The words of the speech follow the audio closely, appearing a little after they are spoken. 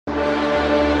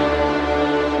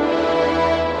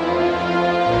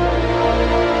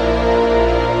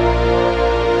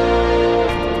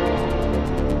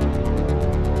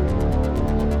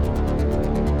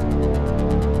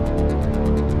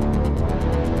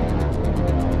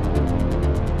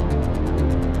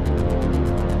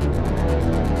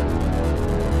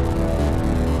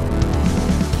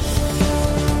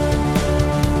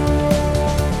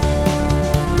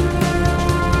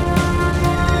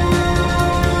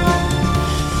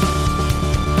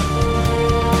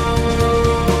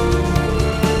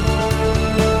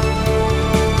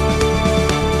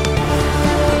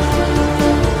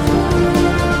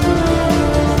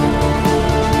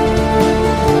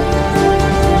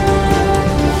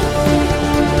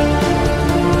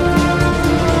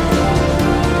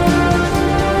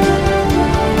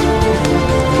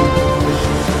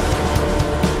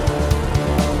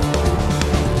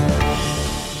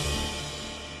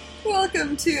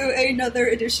to another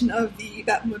edition of the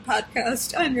Batwoman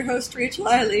podcast. I'm your host, Rachel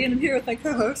Eiley, and I'm here with my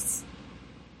co-hosts,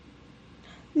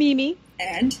 Mimi.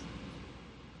 And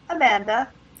Amanda.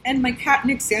 And my cat,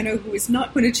 Nick Zano, who is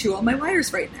not going to chew all my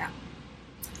wires right now.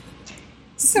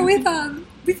 So we've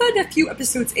had a few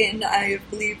episodes in. I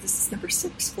believe this is number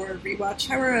 6 for a rewatch.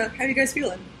 How are you guys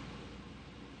feeling?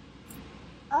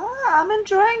 I'm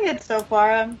enjoying it so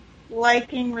far. I'm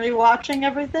liking rewatching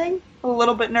everything. A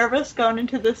little bit nervous going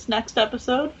into this next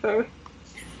episode for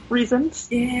reasons.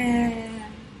 Yeah.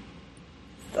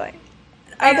 Like,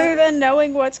 other than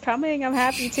knowing what's coming, I'm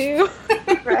happy too.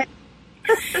 Right.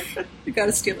 We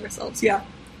gotta steel ourselves, yeah.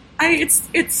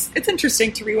 It's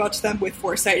interesting to rewatch them with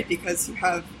foresight because you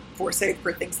have foresight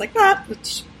for things like that,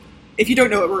 which, if you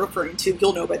don't know what we're referring to,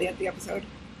 you'll know by the end of the episode.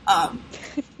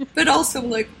 But also,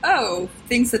 like,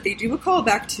 things that they do a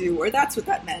callback to, or that's what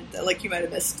that meant, that, like, you might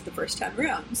have missed the first time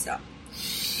around, so.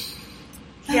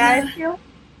 Yeah, I feel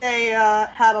they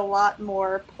had a lot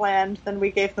more planned than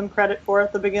we gave them credit for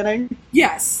at the beginning.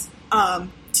 Yes. To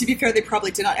be fair, they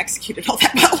probably did not execute it all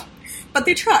that well, but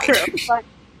they tried. True, but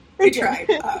they tried,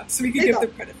 so we can give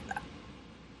them credit for that.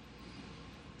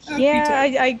 Yeah,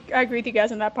 I agree with you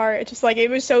guys on that part. It's just like, it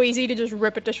was so easy to just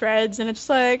rip it to shreds, and it's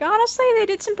like, honestly, they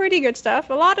did some pretty good stuff.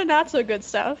 A lot of not so good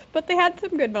stuff, but they had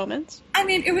some good moments. I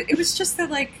mean, it was just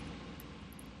that, like,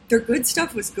 their good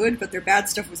stuff was good, but their bad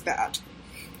stuff was bad.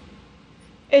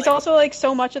 It's also, like,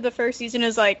 so much of the first season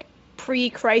is, like,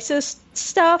 pre-crisis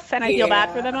stuff, and I feel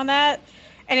bad for them on that.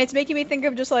 And it's making me think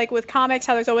of just, like, with comics,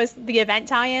 how there's always the event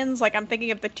tie-ins. Like, I'm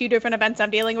thinking of the 2 different events I'm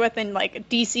dealing with in, like,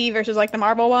 DC versus, like, the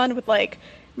Marvel one with, like,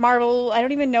 Marvel, I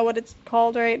don't even know what it's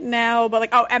called right now, but,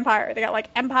 like, Empire. They got, like,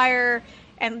 Empire,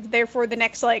 and therefore the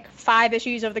next, like, 5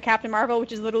 issues of the Captain Marvel,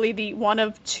 which is literally the one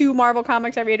of 2 Marvel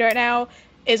comics I read right now,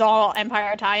 is all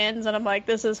Empire tie-ins, and I'm like,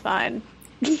 this is fine.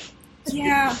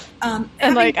 Yeah.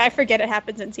 And, like, I forget it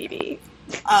happens in TV.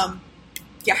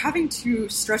 Yeah, having to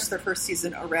stretch their first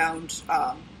season around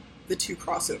the 2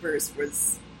 crossovers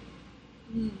was...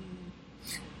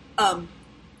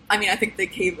 I mean, I think they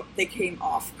came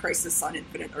off Crisis on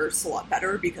Infinite Earths a lot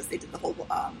better because they did the whole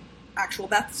actual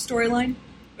Beth storyline,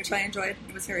 which I enjoyed.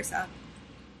 It was very sad.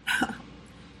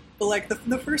 But, like,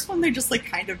 the first one, they just, like,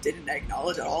 kind of didn't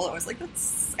acknowledge at all. I was like,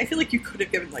 I feel like you could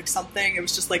have given, like, something. It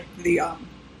was just, like, the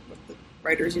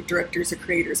writers or directors or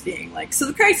creators being like, so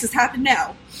the crisis happened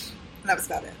now. And that was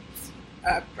about it.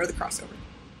 Or the crossover.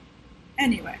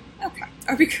 Anyway, okay.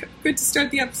 Are we good to start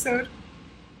the episode?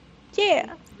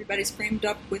 Yeah. Everybody's framed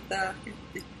up with the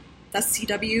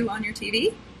CW on your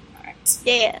TV? Alright.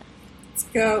 Yeah. Let's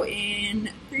go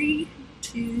in 3,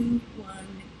 2, 1,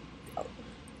 go.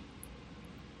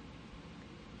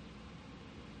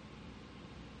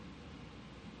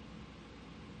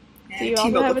 Do you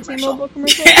also have a T-Mobile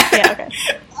commercial? Yeah, okay.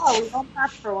 Oh, we don't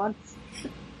match for once.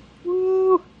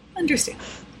 Woo. Understand.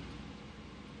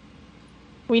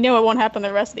 We know it won't happen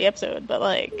the rest of the episode, but,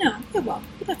 like... No, it won't.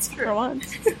 But that's true. For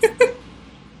once.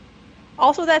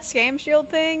 Also, that Scam Shield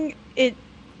thing, it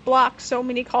blocks so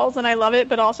many calls, and I love it,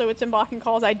 but also it's in blocking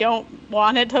calls I don't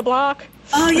want it to block.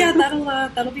 Oh, yeah,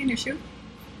 that'll be an issue.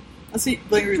 Also,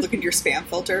 when you look into your spam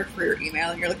filter for your email,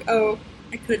 and you're like, oh,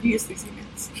 I could have used these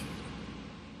emails.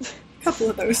 A couple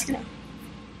of those, yeah.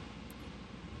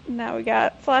 Now we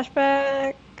got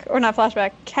flashback, or not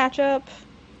flashback, catch-up,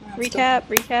 recap.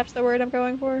 Recap's the word I'm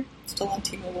going for. Still on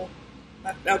T-Mobile.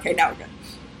 Okay, now we're good.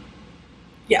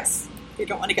 Yes, they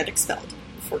don't want to get expelled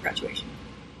before graduation.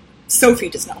 Sophie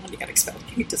does not want to get expelled.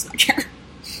 Kate does not care.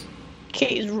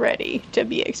 Kate's ready to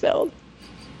be expelled.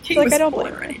 Kate like, was I don't born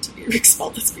blame her. ready to be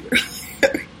expelled, let's be real.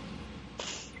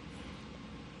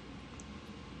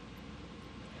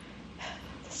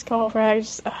 Skull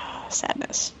frags,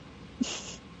 sadness.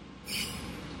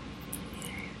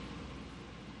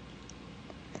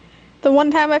 The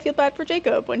one time I feel bad for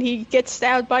Jacob when he gets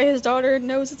stabbed by his daughter and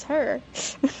knows it's her.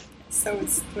 So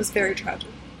it was very tragic.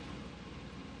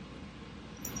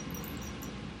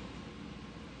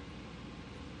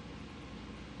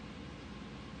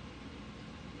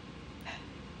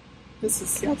 This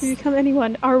is Help you become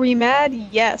anyone. Are we mad?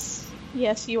 Yes.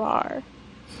 Yes, you are.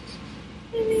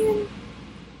 I mean,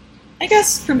 I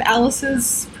guess from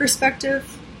Alice's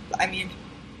perspective, I mean,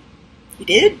 he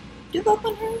did give up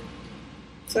on her.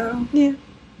 So yeah.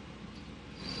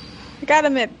 I gotta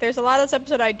admit, there's a lot of this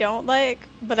episode I don't like,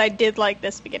 but I did like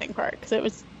this beginning part because it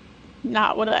was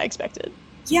not what I expected.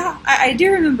 Yeah, I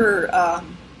do remember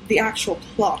the actual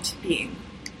plot being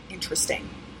interesting.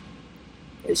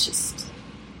 It's just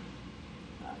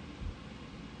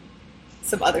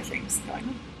some other things going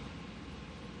on.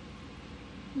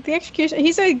 The execution,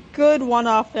 he's a good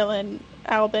one-off villain.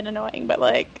 I've been annoying, but,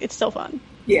 like, it's still fun.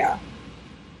 Yeah.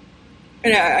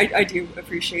 And I do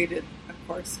appreciate it, of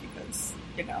course, because,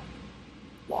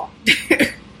 law.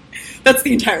 That's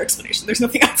the entire explanation. There's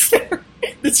nothing else there.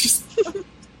 It's just...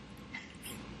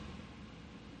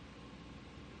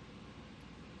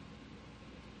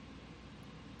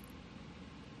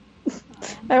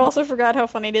 I also forgot how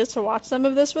funny it is to watch some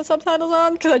of this with subtitles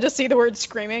on, because I just see the word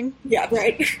screaming. Yeah,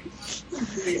 right.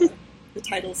 The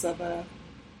titles of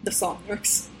the song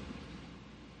lyrics.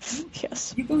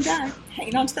 Yes. You go die,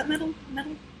 hanging onto that metal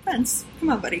fence. Come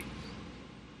on, buddy.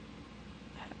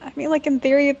 I mean, like, in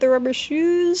theory, if they're rubber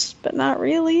shoes, but not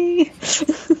really.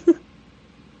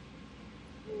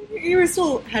 He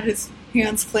still had his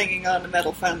hands clanging on a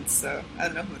metal fence, so I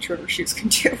don't know how much rubber shoes can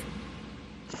do.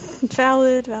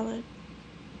 Valid.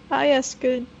 Ah, yes,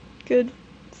 good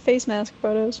face mask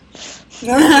photos.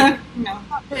 No.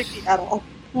 Not picky at all.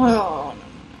 Oh, no.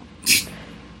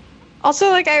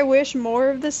 Also, like, I wish more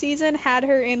of the season had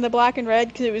her in the black and red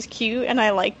because it was cute and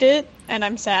I liked it, and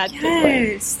I'm sad.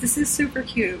 Yes, this is super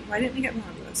cute. Why didn't we get more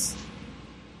of this?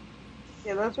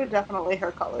 Yeah, those are definitely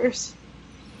her colors.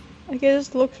 Like, it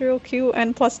just looks real cute,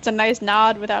 and plus it's a nice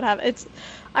nod without having...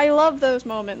 I love those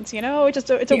moments,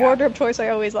 It's a wardrobe choice I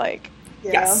always like.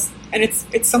 Yeah. Yes, and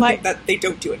it's something that they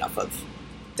don't do enough of,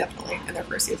 definitely, in their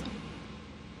first season.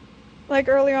 Like,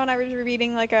 earlier on I was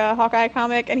reading, like, a Hawkeye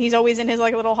comic, and he's always in his,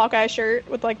 like, little Hawkeye shirt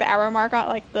with, like, the arrow mark on,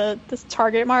 like, this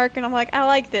target mark, and I'm like, I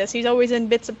like this. He's always in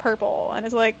bits of purple, and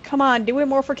it's like, come on, do it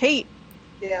more for Kate.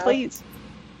 Yeah. Please.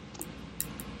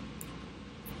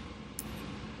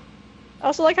 I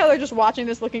also like how they're just watching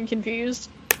this looking confused,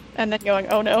 and then going,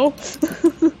 oh no.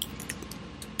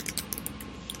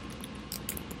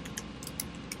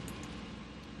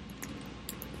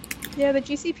 Yeah, the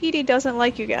GCPD doesn't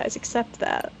like you guys, accept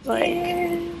that.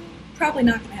 Like, Probably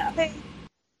not gonna happen. hey.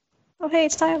 Oh hey,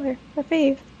 it's Tyler, our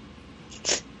fave.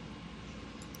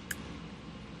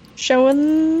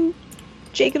 Showing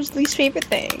Jacob's least favorite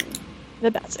thing.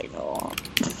 The bat signal.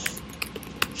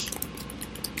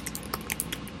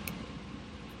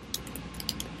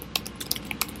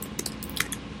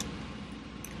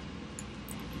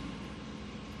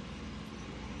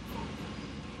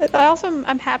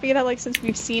 I'm happy that, like, since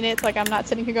we've seen it, like, I'm not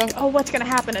sitting here going, oh, what's gonna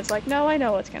happen? It's like, no, I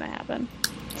know what's gonna happen.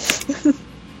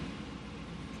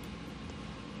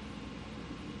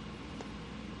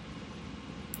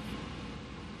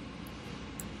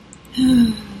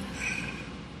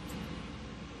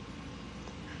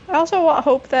 I also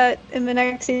hope that in the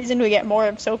next season we get more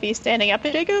of Sophie standing up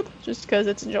to Jacob, just because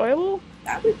it's enjoyable.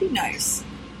 That would be nice.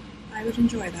 I would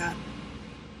enjoy that.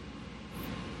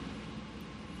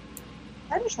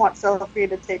 I just want Sophie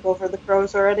to take over the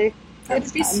Crows already. That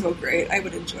would be so great. I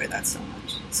would enjoy that so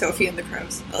much. Sophie and the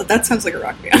Crows. Oh, that sounds like a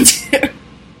rock band, too.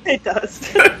 It does.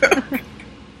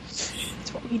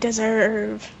 It's what we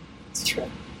deserve. It's true.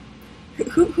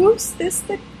 Who's this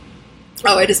thing?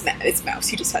 Oh, it's Mouse.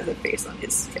 He just has a face on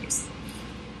his face.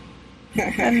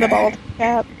 And the bald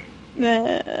cap.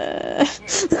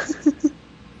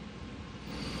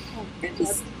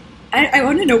 I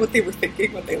want to know what they were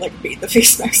thinking when they, like, made the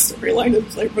face mask storyline. It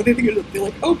was like, were they thinking, they're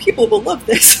like, oh, people will love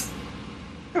this.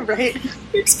 Right.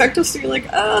 They expect us to be like,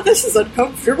 oh, this is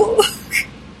uncomfortable.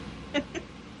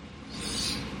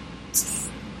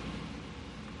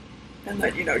 And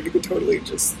then, you could totally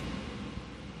just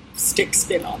stick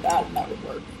spin on that and that would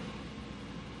work.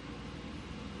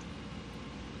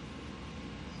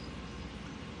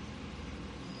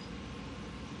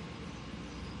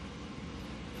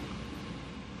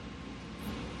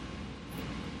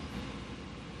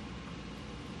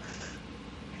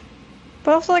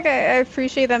 But also, like, I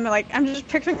appreciate them, like, I'm just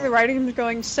picturing the writing room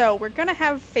going, so, we're gonna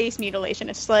have face mutilation.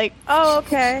 It's like, oh,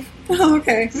 okay. Oh,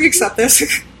 okay. We accept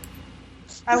this.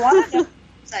 I want to know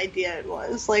whose idea it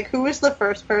was. Like, who was the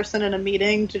first person in a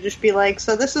meeting to just be like,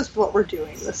 so this is what we're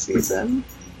doing this season?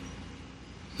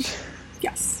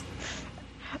 Yes.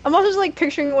 I'm also just, like,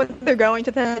 picturing when they're going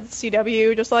to the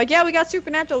CW, just like, yeah, we got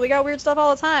Supernatural, we got weird stuff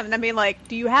all the time. And then being like,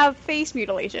 do you have face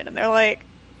mutilation? And they're like,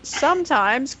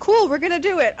 sometimes. Cool, we're gonna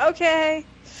do it. Okay.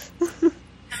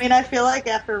 I mean, I feel like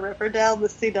after Riverdale, the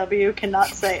CW cannot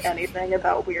say anything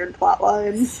about weird plot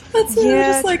lines. That's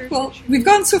just like, well, we've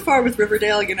gone so far with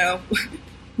Riverdale,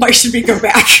 why should we go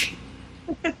back?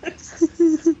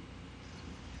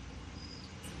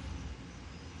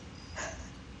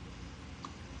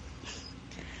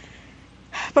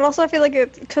 But also I feel like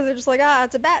because they're just like,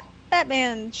 it's a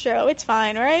Batman show, it's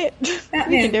fine, right? Batman.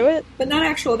 We can do it. But not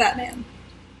actual Batman.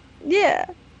 Yeah.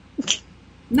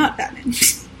 Not Batman.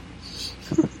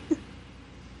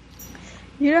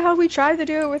 You know how we tried to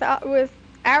do it with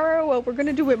Arrow, well, we're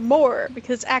gonna do it more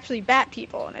because it's actually bat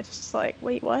people, and it's just like,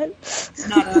 wait, what?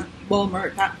 Not a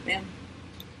Walmart Batman.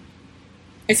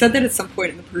 I said that at some point,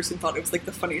 and the person thought it was like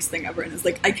the funniest thing ever, and is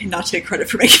like, I cannot take credit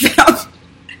for making that up.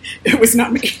 It was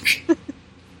not me.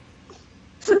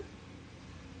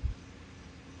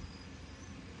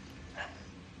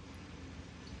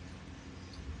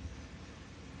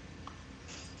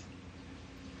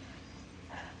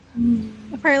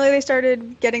 Apparently they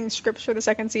started getting scripts for the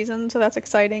second season, so that's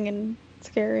exciting and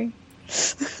scary.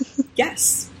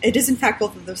 Yes, it is in fact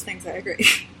both of those things, I agree.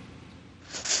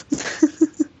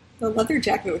 The leather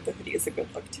jacket with the hoodie is a good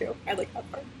look too. I like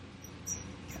that part.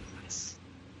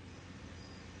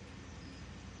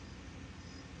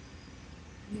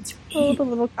 Oh, the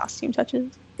little costume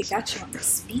touches. They got you on the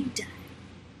speed dial.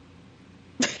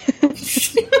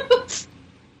 This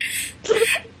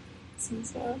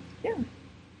is, yeah.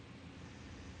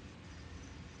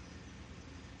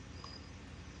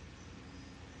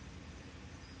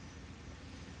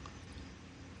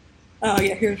 Oh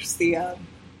yeah, here's the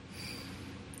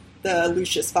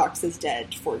Lucius Fox is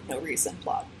dead for no reason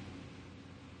plot.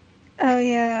 Oh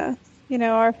yeah, you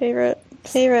know, our favorite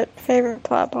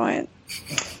plot point.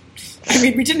 I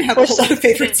mean, we didn't have a whole lot of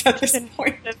favorites at this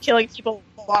point. Of killing people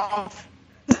off.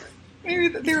 Maybe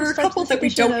there were a couple that we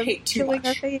don't hate too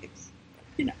much.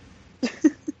 You know.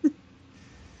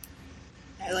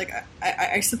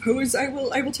 I suppose I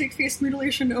will take face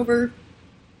mutilation over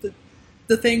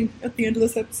the thing at the end of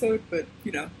this episode, but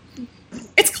you know,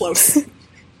 it's close.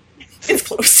 It's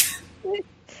close.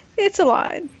 It's a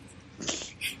line.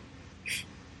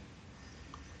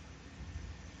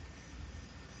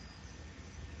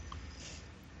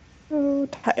 Oh,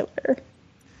 Tyler.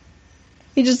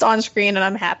 He's just on screen and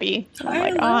I'm happy. And I'm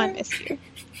like, oh, I miss you.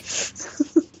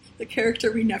 The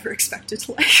character we never expected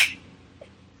to like.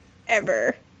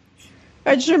 Ever.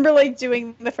 I just remember like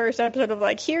doing the first episode of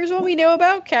like, here's what we know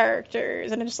about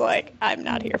characters, and I'm just like, I'm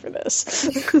not here for this.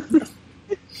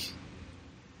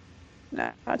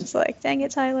 No, I was just like, dang it,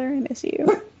 Tyler, I miss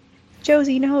you.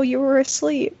 Josie, no, you were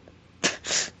asleep.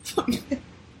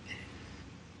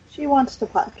 She wants to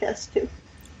podcast too.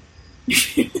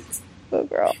 Oh,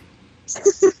 girl.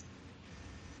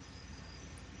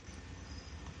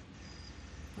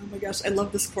 Oh my gosh, I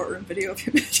love this courtroom video of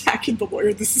him attacking the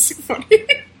lawyer. This is so funny.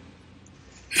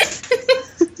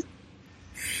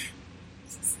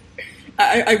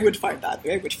 I would find that.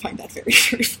 I would find that very,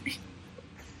 very funny.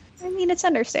 I mean, it's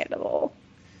understandable.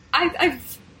 I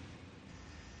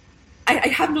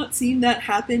have not seen that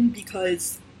happen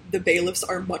because the bailiffs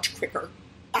are much quicker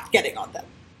at getting on them.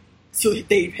 So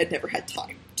they had never had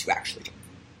time to actually do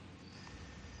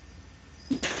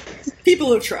it.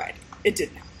 People have tried. It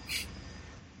didn't happen.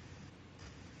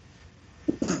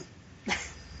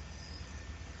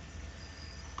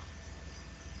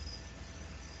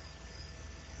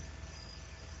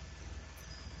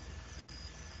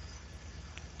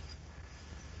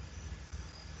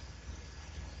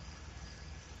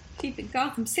 Keeping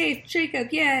Gotham safe,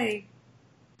 Jacob, yay!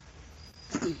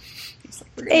 He's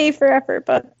like, A for effort,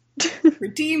 but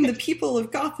redeem the people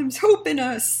of Gotham's hope in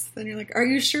us. Then you're like, are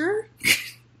you sure?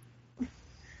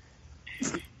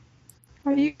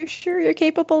 Are you sure you're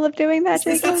capable of doing that,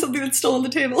 Jacob? Is that something that's still on the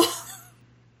table?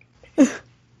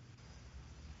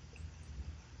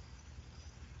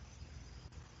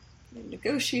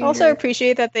 Negotiator. Also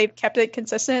appreciate that they've kept it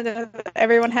consistent, that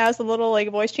everyone has the little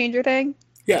like voice changer thing.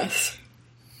 Yes.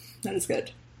 That is good.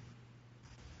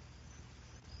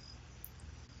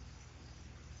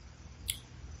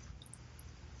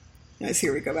 Nice,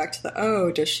 here we go back to the,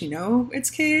 oh, does she know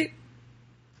it's Kate?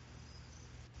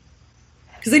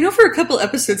 Because I know for a couple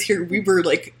episodes here, we were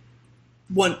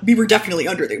definitely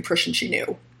under the impression she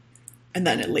knew. And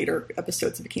then in later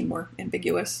episodes, it became more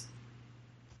ambiguous.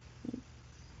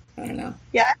 I don't know.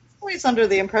 Yeah, I was always under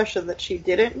the impression that she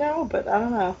didn't know, but I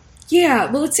don't know.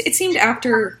 Yeah, well, it seemed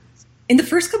after... In the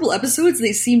first couple episodes,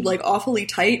 they seemed like awfully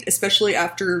tight, especially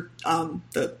after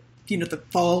the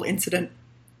fall incident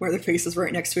where their faces were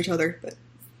right next to each other. But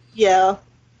yeah,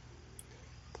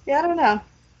 I don't know.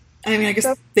 I mean, I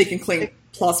guess they can claim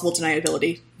plausible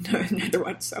deniability. Neither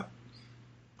one, so.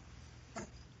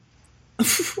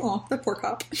 Oh, that poor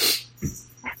cop. It's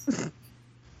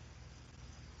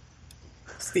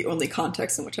the only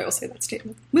context in which I will say that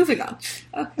statement. Moving on.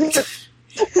 Okay.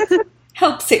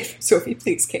 Help save Sophie,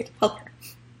 please, Kate. Help her.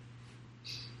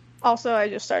 Also, I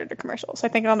just started a commercial, so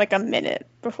I think I'm like a minute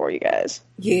before you guys.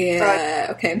 Yeah,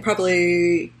 okay, I'm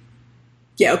probably...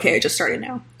 Yeah, okay, I just started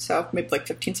now. So, maybe like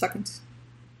 15 seconds.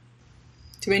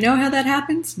 Do we know how that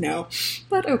happens? No.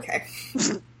 But okay.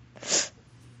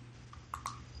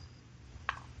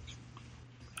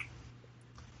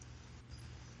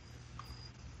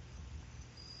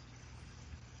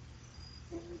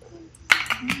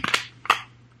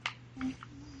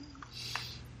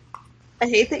 I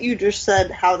hate that you just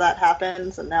said how that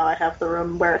happens, and now I have the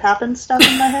room where it happens stuff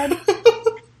in my head.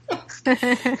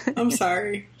 I'm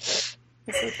sorry.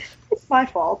 It's my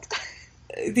fault.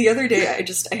 The other day, I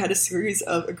had a series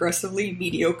of aggressively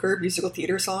mediocre musical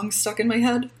theater songs stuck in my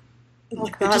head. Oh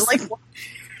god,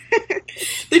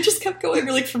 they just kept going,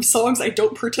 like, from songs I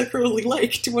don't particularly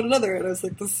like to one another, and I was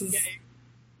like, this is...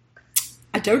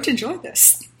 I don't enjoy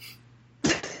this.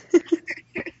 I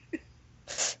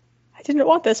didn't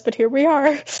want this, but here we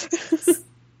are.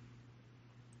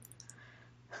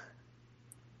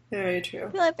 Very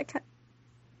true. I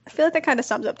feel like that kind of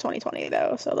sums up 2020,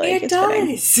 though. So like, it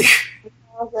does.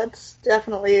 Well, that's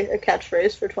definitely a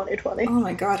catchphrase for 2020. Oh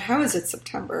my god, how is it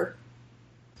September?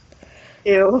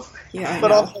 Ew. Yeah, I but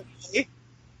know. Also,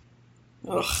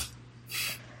 ugh.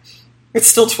 It's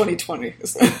still 2020,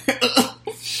 isn't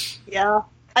it? yeah.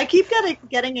 I keep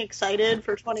getting excited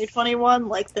for 2021,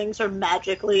 like things are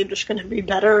magically just going to be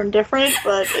better and different,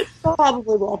 but it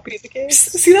probably won't be the case.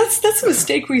 See, that's a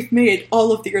mistake we've made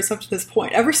all of the years up to this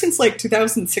point. Ever since, like,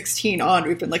 2016 on,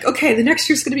 we've been like, okay, the next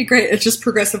year's going to be great. It's just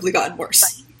progressively gotten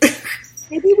worse.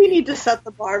 Maybe we need to set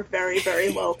the bar very, very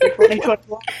low for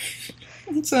 2021.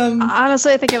 It's,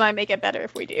 honestly, I think it might make it better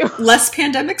if we do. less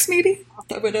pandemics, maybe?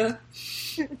 That would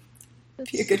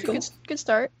be a good goal. Good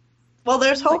start. Well,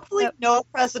 there's hopefully no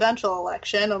presidential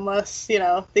election unless,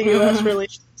 the U.S. really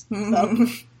shoots up.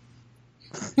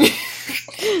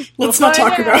 Let's not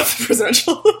talk about the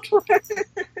presidential election.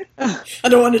 I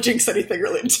don't want to jinx anything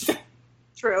related to that.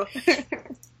 True.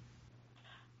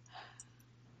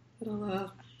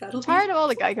 That'll Tired of all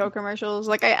the Geico commercials.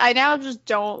 Like, I now just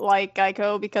don't like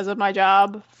Geico because of my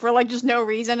job. For, like, just no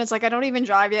reason. It's like, I don't even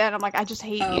drive yet. And I'm like, I just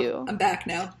hate you. I'm back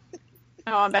now.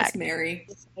 Oh, I'm back. That's Mary.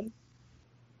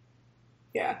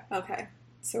 Yeah, okay.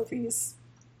 Sophie's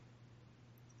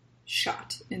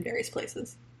shot in various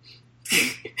places.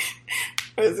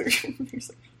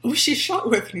 Oh, she's shot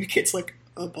with, and the kid's like,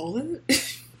 a bullet?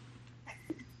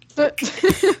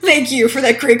 Thank you for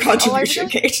that great contribution,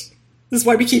 Kate. This is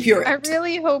why we keep you around. I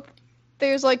really hope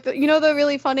there's, like, the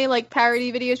really funny, like,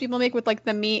 parody videos people make with, like,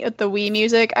 the Wii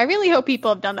music. I really hope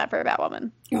people have done that for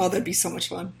Batwoman. Oh, that'd be so much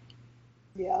fun.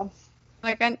 Yeah.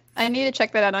 Like, I need to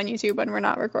check that out on YouTube when we're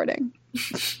not recording.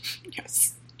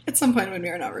 Yes. At some point when we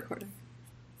are not recording.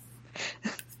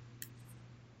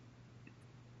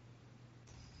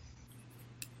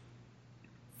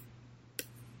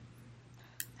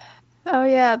 Oh,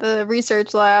 yeah, the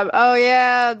research lab. Oh,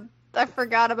 yeah, I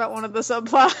forgot about one of the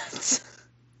subplots.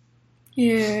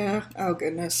 Yeah. Oh,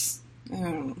 goodness.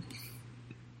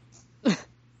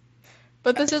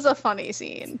 But this is a funny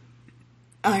scene.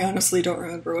 I honestly don't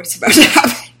remember what's about to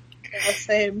happen. Yeah,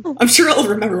 same. I'm sure I'll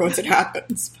remember once it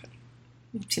happens, but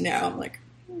up to now, I'm like...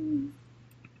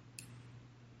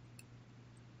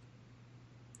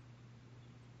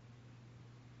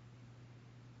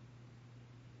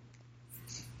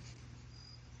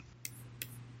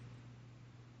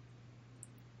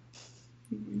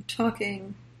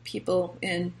 Talking people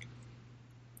in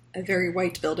a very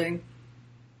white building.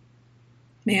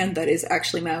 Man, that is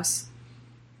actually Mouse.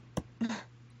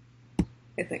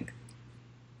 I think.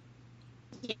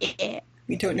 Yeah.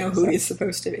 We don't know who he's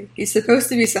supposed to be. He's supposed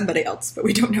to be somebody else, but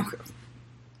we don't know who.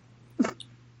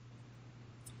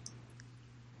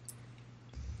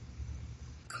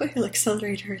 Coil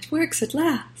accelerator, it works at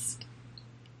last.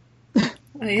 Oh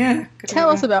yeah. Tell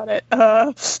us about it.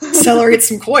 Accelerate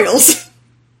some coils.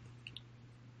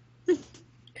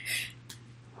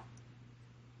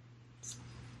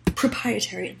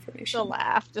 Proprietary information. The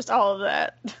laugh, just all of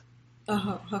that.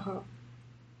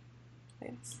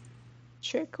 Yes.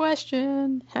 Trick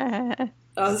question.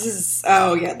 Oh, this is...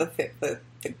 Oh, yeah, the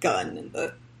gun and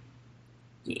the...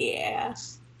 Yeah.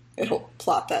 A whole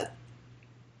plot that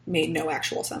made no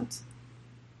actual sense.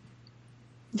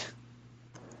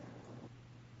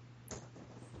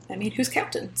 I mean, who's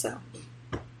captain, so...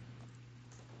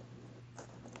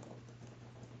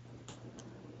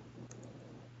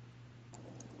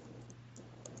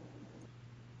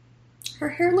 Her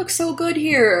hair looks so good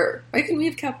here. Why couldn't we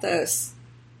have kept this?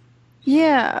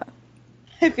 Yeah.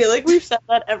 I feel like we've said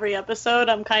that every episode.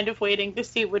 I'm kind of waiting to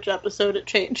see which episode it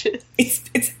changes. It's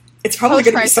probably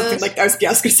going to be Post-Crisis. something like... I was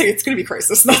going to say it's going to be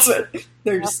Crisis. That's it.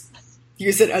 They're just...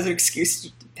 Use it as an excuse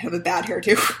to have a bad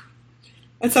hairdo.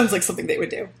 That sounds like something they would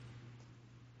do.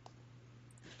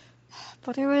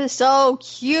 But it was so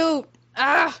cute.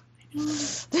 Ah.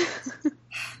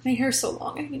 My hair's so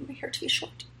long. I need my hair to be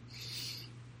short.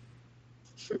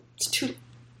 It's too...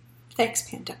 Thanks,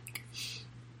 pandemic.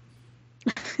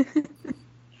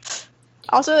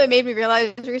 Also, it made me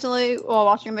realize recently while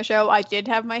watching the show, I did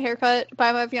have my hair cut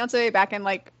by my fiance back in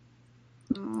like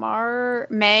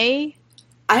May.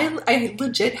 I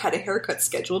legit had a haircut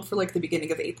scheduled for like the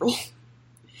beginning of April.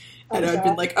 And I'd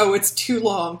been like, oh, it's too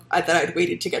long. I thought I'd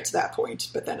waited to get to that point.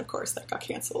 But then, of course, that got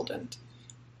canceled. And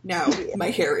now my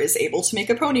hair is able to make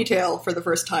a ponytail for the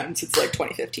first time since like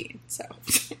 2015. So,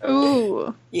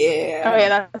 ooh. Yeah. Oh,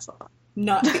 yeah, that's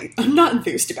I'm not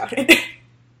enthused about it.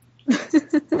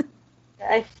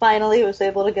 I finally was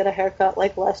able to get a haircut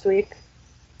like last week.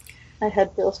 My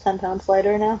head feels 10 pounds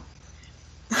lighter now.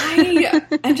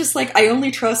 I'm just like, I only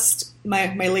trust my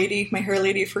hair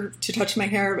lady to touch my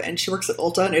hair, and she works at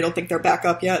Ulta, and I don't think they're back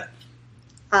up yet.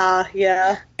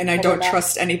 Yeah. And I don't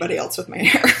trust anybody else with my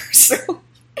hair, so.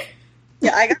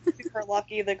 Yeah, I got super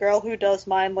lucky. The girl who does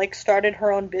mine, like, started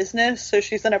her own business, so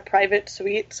she's in a private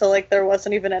suite, so, like, there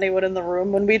wasn't even anyone in the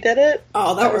room when we did it.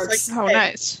 Oh, that works. Like, oh, hey,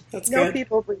 nice. That's no good.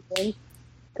 people breathing.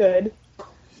 Good.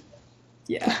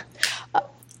 Yeah.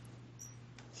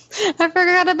 I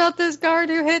forgot about this guard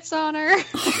who hits on her.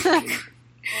 Oh,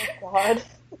 God.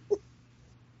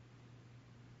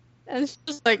 And it's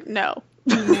just like, no.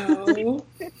 No.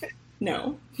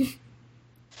 No.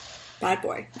 Bad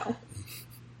boy. No.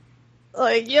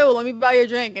 Like, yo, let me buy you a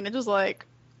drink. And it's just like,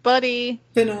 buddy,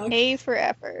 Pinnock. A for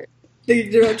effort.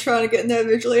 You're not trying to get in that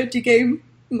vigilante game.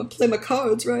 I'm gonna play my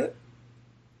cards, right?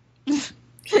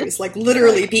 It's like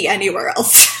literally be anywhere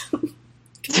else.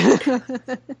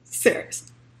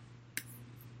 Serious.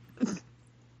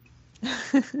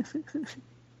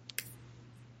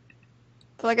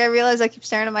 Like, I realize I keep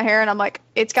staring at my hair and I'm like,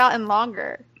 it's gotten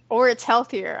longer. Or it's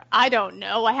healthier. I don't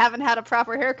know. I haven't had a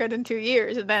proper haircut in 2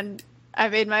 years. And then I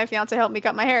made my fiance help me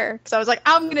cut my hair. Because I was like,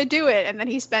 I'm going to do it. And then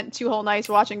he spent 2 whole nights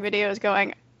watching videos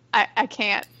going, I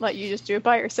can't let you just do it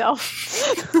by yourself.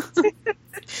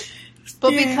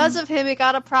 But because of him, it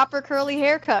got a proper curly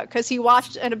haircut. Because he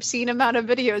watched an obscene amount of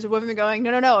videos of women going,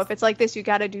 no, if it's like this, you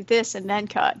got to do this and then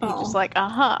cut. And he's just like,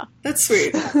 uh-huh. That's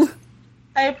sweet.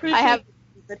 I appreciate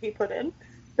that he put in.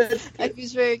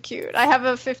 He's very cute. I have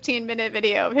a 15-minute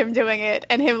video of him doing it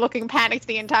and him looking panicked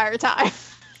the entire time.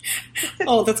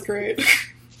 Oh, that's great.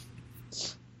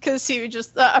 Because he was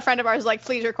just, a friend of ours was like,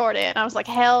 please record it. And I was like,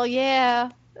 hell yeah.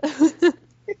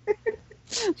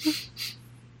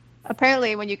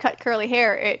 Apparently, when you cut curly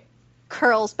hair, it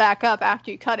curls back up after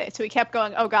you cut it. So he kept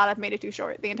going, oh god, I've made it too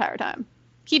short the entire time.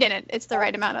 He didn't. It's the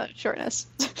right amount of shortness.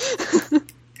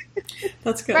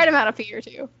 That's good. Right amount of fear,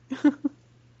 too.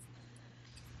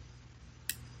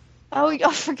 Oh,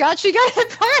 I forgot she got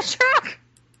hit by a truck!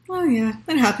 Oh, yeah.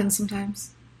 That happens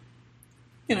sometimes.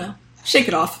 You know, shake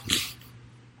it off.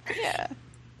 Yeah.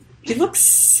 He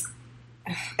looks...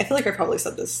 I feel like I probably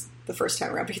said this the first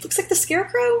time around, but he looks like the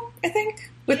Scarecrow, I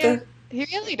think, with the he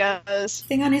really does.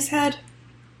 thing on his head.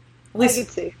 At least I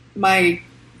could see. my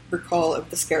recall of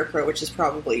the Scarecrow, which is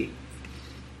probably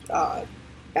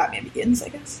Batman Begins, I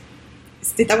guess.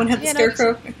 Did that one have the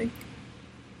Scarecrow, I think?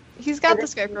 He's got the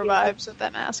Scarecrow vibes with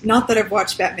that mask. Not that I've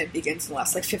watched Batman Begins in the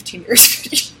last, 15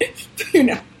 years. But, you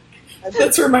know,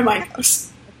 that's where my mind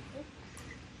goes.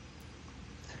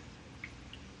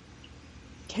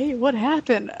 Okay, what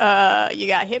happened? You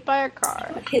got hit by a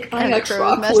car. Hit by and a the crow's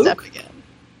truck, messed Luke. up again.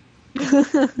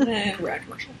 And we're at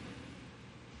commercial.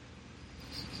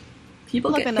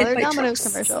 People Look, get another hit by Domino's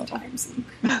trucks commercial. sometimes.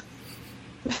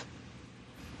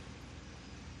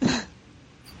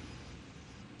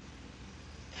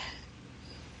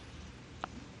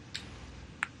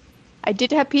 I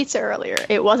did have pizza earlier.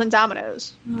 It wasn't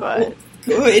Domino's, but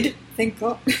Good. Thank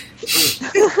God.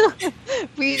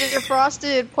 we did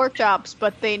frosted pork chops,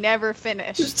 but they never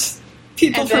finished.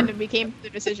 People And from then we came to the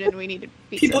decision we needed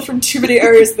pizza. people from too many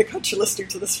areas of the country listening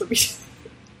to this for me.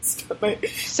 Stop my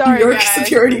Sorry, New York guys,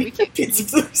 superiority we can't- pizza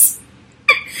service.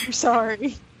 I'm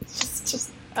sorry.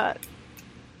 Just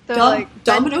So,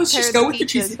 Domino's, just go with the pizzas,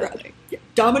 cheesy but, bread. Yeah,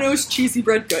 Domino's cheesy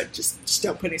bread, good. Just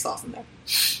don't put any sauce in there.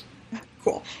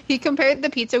 Cool. He compared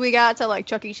the pizza we got to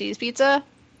Chuck E. Cheese pizza,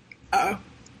 Oh,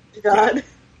 God.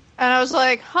 and I was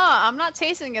like, I'm not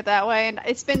tasting it that way. And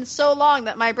it's been so long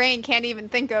that my brain can't even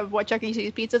think of what Chuck E.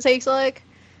 Cheese pizza tastes like.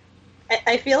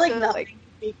 I feel like So, nothing can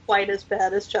be quite as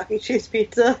bad as Chuck E. Cheese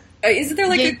pizza. isn't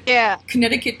there a Yeah.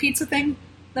 Connecticut pizza thing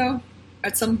though?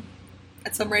 At some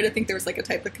rate, I think there was a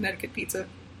type of Connecticut pizza.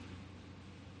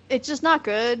 It's just not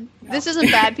good. No. This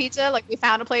isn't bad pizza. We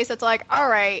found a place that's all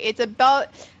right. It's about,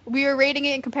 we were rating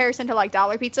it in comparison to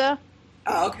Dollar Pizza.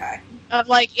 Oh, okay.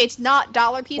 It's not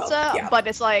Dollar Pizza, Well, yeah. but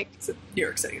it's It's a New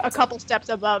York City. a couple steps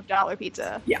above Dollar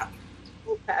Pizza. Yeah.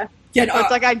 Okay. Yeah. No,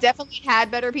 So it's I definitely had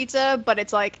better pizza, but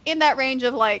it's in that range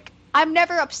of I'm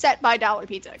never upset by Dollar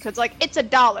Pizza because it's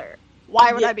 $1.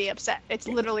 Why would Yeah. I be upset? It's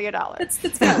literally $1. That's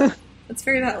valid. That's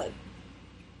very valid.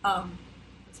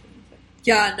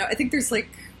 Yeah, no, I think there's like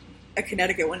a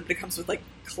Connecticut one that comes with like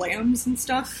clams and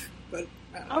stuff. But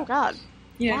Oh God.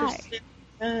 yeah, Why?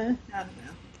 Uh, I don't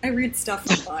know. I read stuff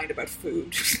online about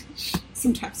food.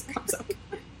 Sometimes it comes up.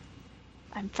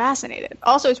 I'm fascinated.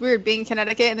 Also, it's weird being in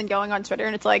Connecticut and then going on Twitter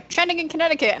and it's like trending in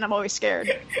Connecticut, and I'm always scared.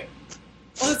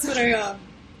 Well, that's what I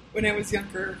when I was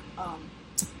younger.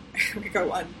 We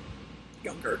go on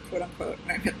younger, quote unquote.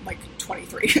 When I'm like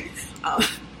 23. I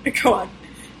go on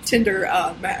Tinder.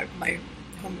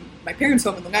 My parents'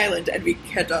 home in Long Island, and we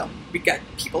get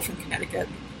people from Connecticut.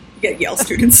 We get Yale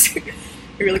students.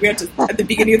 We had to at the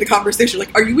beginning of the conversation,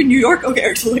 like, "Are you in New York?"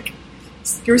 Okay, so like,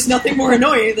 there's nothing more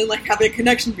annoying than like having a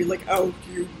connection. Be like, "Oh,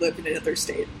 you live in another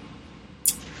state."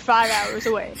 5 hours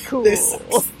away. Cool. This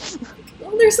sucks.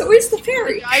 Well, there's always the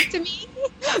ferry. Drive to me.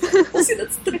 Well, see,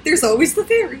 there's always the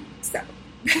ferry. So.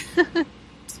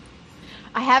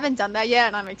 I haven't done that yet,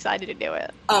 and I'm excited to do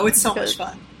it. Oh, it's so much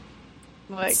fun.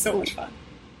 Like, It's so much fun.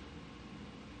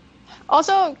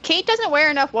 Also, Kate doesn't wear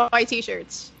enough white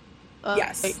t-shirts.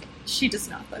 Yes, Like, she does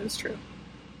not. That is true.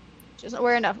 she doesn't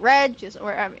wear enough red. She doesn't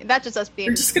wear. I mean, that's just us being.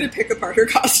 We're just gonna pick apart her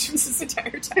costumes this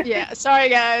entire time. Yeah. Sorry,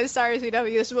 guys. Sorry,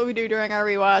 CW. This is what we do during our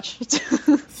rewatch.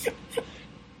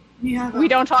 Yeah, We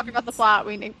don't talk about the plot.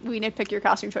 We nitpick your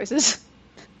costume choices.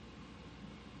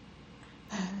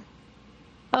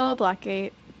 Oh,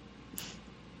 Blackgate.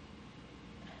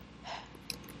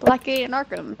 Blackgate and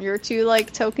Arkham. Your two,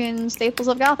 like, token staples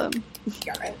of Gotham.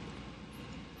 Yeah, right.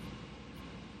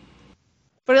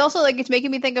 But it also, like, it's making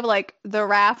me think of, like, The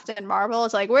Raft and Marvel.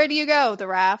 It's like, where do you go? The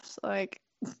Raft. Like...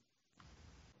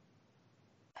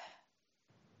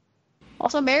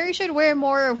 Also, Mary should wear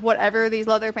more of whatever these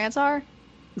leather pants are.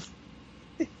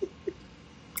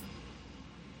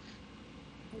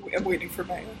 I'm waiting for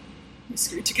my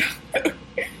screen to go. I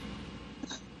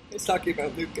was talking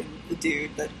about Luke and the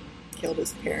dude that killed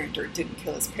his parent or didn't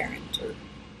kill his parent or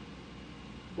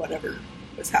whatever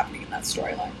was happening in that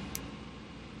storyline.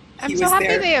 I'm He so was happy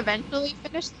there. they eventually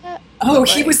finished that. Oh, But,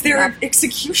 he like, was their not-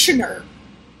 executioner.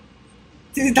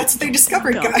 Dude, that's what they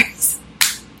discovered, Dumb. guys.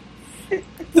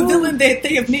 The villain they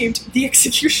have named the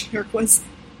Executioner was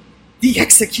the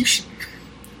Executioner.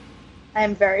 I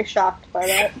am very shocked by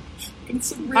that. It's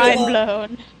some Mind real,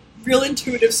 blown. real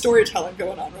intuitive storytelling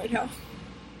going on right now.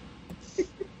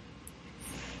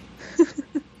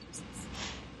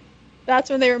 That's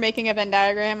when they were making a Venn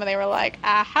diagram and they were like,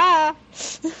 aha!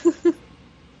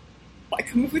 Why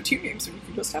come up with two names when you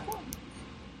can just have one?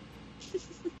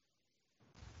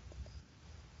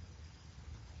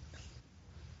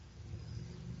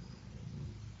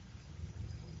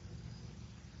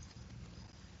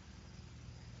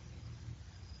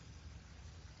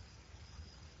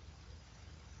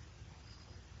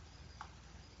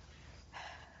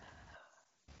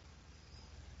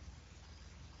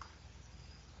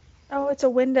 Oh, it's a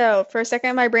window. For a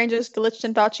second, my brain just glitched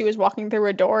and thought she was walking through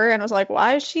a door, and was like,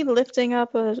 why is she lifting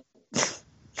up a...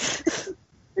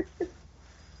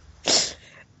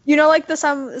 You know, like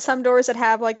some doors that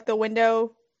have, like, the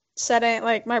window setting,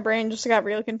 like, my brain just got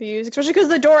real confused, especially because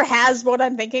the door has what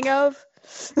I'm thinking of.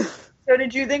 So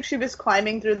did you think she was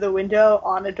climbing through the window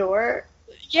on a door?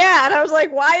 Yeah, and I was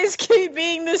like, why is Kate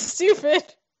being this stupid?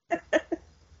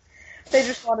 They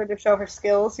just wanted to show her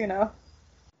skills, you know?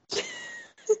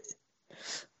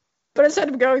 But instead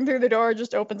of going through the door, it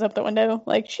just opens up the window.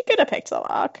 Like, she could have picked the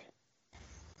lock.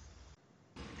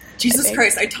 Jesus think.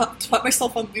 Christ, I taught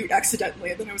myself on mute accidentally,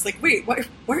 and then I was like, wait, why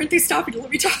aren't they stopping to let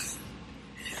me talk?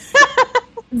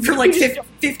 For like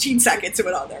 15 seconds it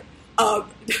went on there. I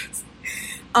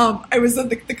was on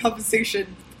the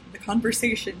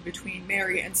conversation between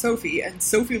Mary and Sophie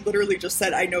literally just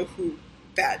said, I know who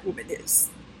that woman is.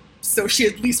 So she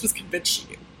at least was convinced she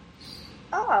knew.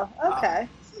 Oh, okay.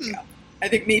 Yeah. I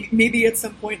think maybe at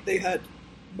some point they had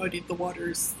muddied the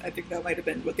waters. I think that might have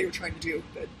been what they were trying to do,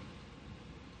 but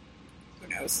who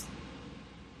knows?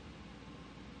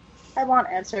 I want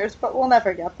answers, but we'll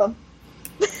never get them.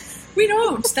 We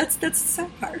don't. That's the sad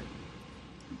part.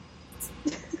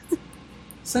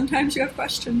 Sometimes you have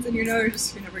questions and you're never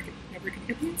gonna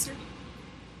get the answer.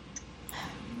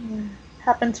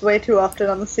 Happens way too often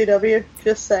on the CW,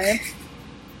 just saying.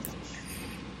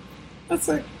 That's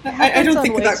like I Happens don't on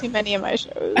think way about too many of my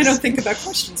shows. I don't think about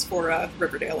questions for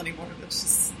Riverdale anymore. It's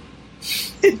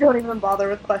just Don't even bother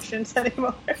with questions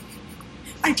anymore.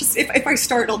 I just if I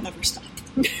start, I'll never stop.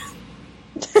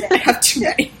 I have too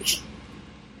many.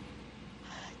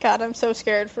 God, I'm so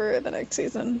scared for the next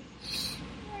season.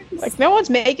 Like, no one's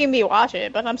making me watch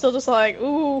it, but I'm still just like,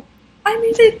 ooh. I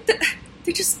mean,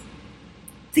 they just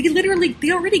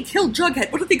They already killed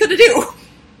Jughead. What are they gonna do?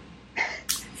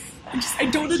 I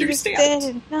don't understand.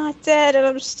 Dead, not dead,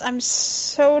 and I'm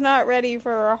so not ready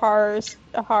for a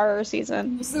horror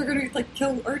season. Was they're gonna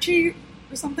kill Archie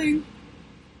or something?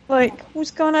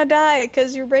 Who's gonna die?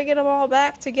 Because you're bringing them all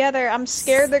back together. I'm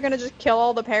scared they're gonna just kill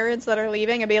all the parents that are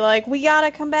leaving and be like, we gotta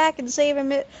come back and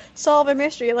solve a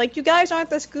mystery. You guys aren't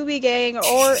the Scooby Gang,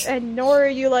 nor are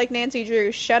you Nancy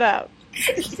Drew. Shut up.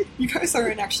 You guys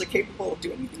aren't actually capable of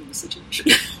doing anything in this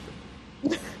situation.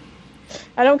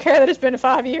 I don't care that it's been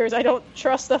 5 years. I don't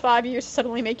trust the 5 years to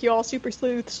suddenly make you all super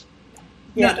sleuths.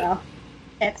 Yeah, no.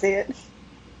 Can't see it.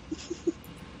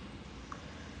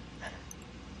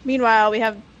 Meanwhile, we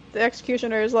have the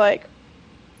executioner's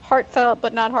heartfelt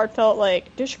but not heartfelt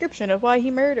description of why he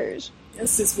murders.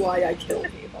 This is why I killed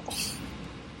Abel.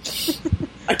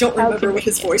 I don't remember what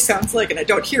his voice sounds like, and I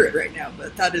don't hear it right now,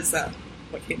 but that is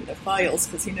what came in the files,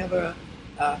 because he never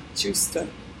juiced a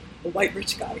white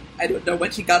rich guy. I don't know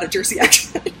when he got a Jersey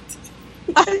accent.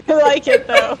 I like it,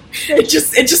 though. It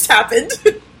just happened.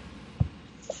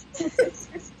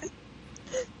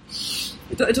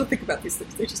 I don't think about these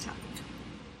things, they just happen.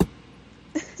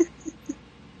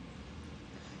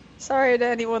 Sorry to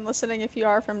anyone listening if you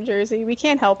are from Jersey. We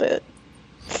can't help it.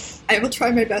 I will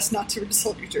try my best not to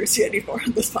insult New Jersey anymore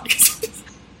on this podcast.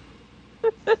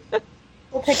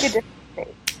 We'll pick a different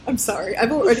state. I'm sorry.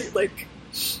 I've already,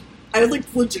 I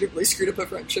legitimately screwed up a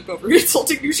friendship over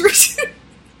insulting New Jersey.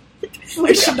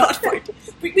 I should not fight.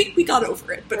 We got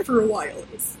over it, but for a while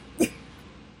it was...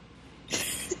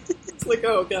 It's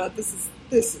oh god, this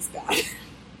is bad.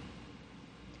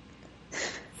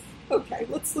 Okay,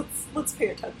 let's pay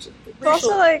attention.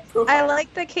 Also, I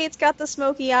like that Kate's got the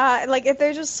smoky eye. If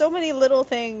there's just so many little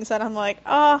things that I'm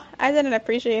I didn't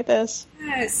appreciate this.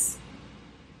 Yes.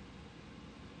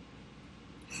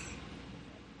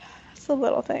 It's the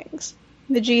little things.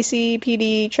 The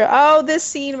GCPD this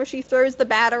scene where she throws the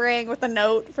Batarang with a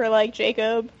note for,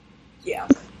 Jacob. Yeah.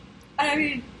 I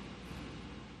mean,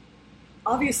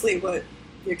 obviously what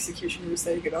the executioner was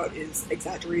saying about is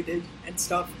exaggerated and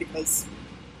stuff, because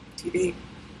TV,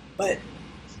 but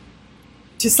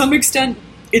to some extent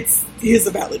it is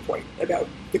a valid point about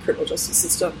the criminal justice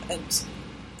system and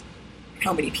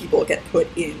how many people get put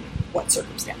in what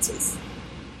circumstances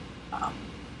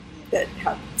that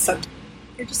have some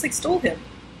they just stole him.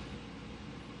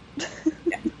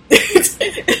 Yeah. Is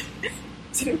it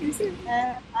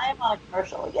okay? I am on a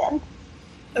commercial again.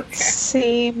 Okay.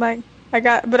 Same, I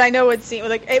got, but I know it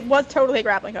seemed it was totally a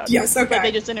grappling hook. Yes, okay. But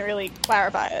they just didn't really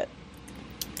clarify it.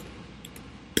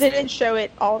 They didn't show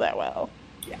it all that well.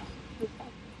 Yeah.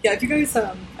 Yeah, if you guys,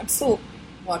 I'm still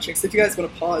watching, so if you guys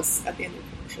want to pause at the end of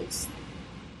the commercials,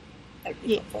 that would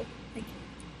be helpful. Thank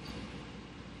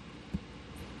you.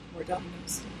 More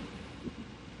Domino's.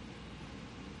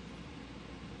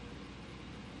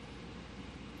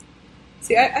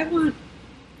 See, I want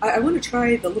to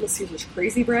try the Little Caesars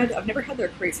Crazy Bread. I've never had their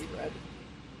Crazy Bread.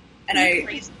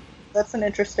 And That's an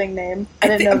interesting name. I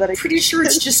didn't know that. I'm pretty sure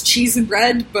it's just cheese and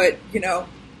bread, but,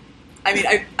 I mean,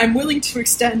 I'm willing to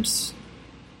extend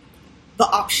the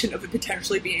option of it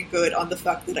potentially being good on the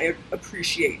fact that I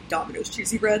appreciate Domino's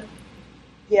cheesy bread.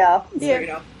 Yeah.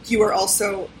 So, you are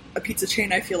also a pizza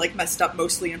chain I feel messed up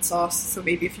mostly in sauce, so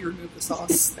maybe if you remove the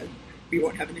sauce, then we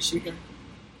won't have an issue here.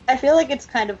 I feel like it's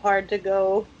kind of hard to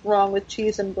go wrong with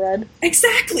cheese and bread.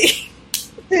 Exactly!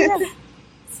 Yeah.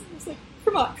 So it's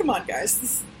come on,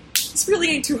 guys. This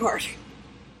really ain't too hard.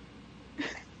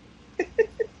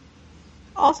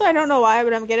 Also, I don't know why,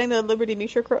 but I'm getting the Liberty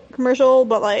Mutual commercial,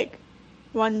 but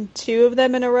 2 of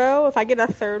them in a row. If I get a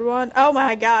third one, oh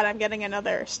my god, I'm getting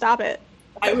another. Stop it.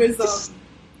 I was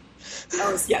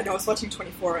watching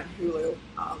 24 on Hulu,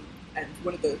 and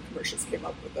one of the commercials came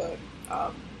up with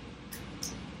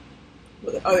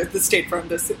the State Farm,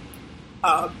 this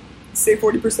save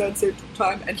 40%, save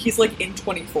time, and he's in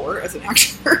 24 as an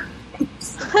actor.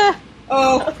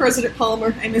 Oh, President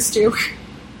Palmer, I missed you.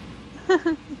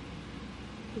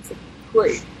 It's a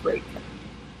great. Okay,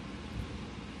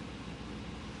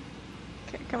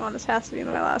 come on, this has to be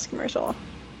my last commercial.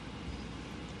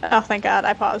 Oh, thank God,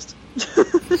 I paused.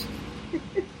 You're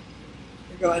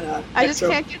going, I just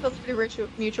can't get the Liberty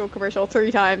Mutual commercial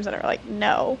 3 times, and are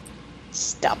no,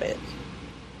 stop it.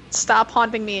 Stop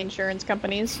haunting me, insurance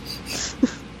companies.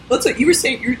 That's what you were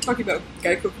saying. You were talking about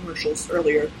Geico commercials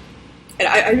earlier. And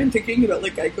I've been thinking about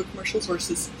Geico commercials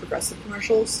versus Progressive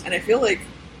commercials, and I feel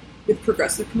with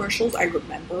Progressive commercials, I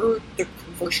remember the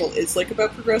commercial is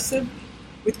about Progressive.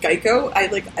 With Geico,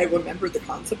 I remember the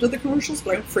concept of the commercials,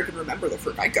 but I don't freaking remember they're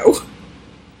for Geico.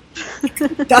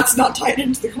 That's not tied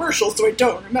into the commercial, so I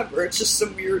don't remember. It's just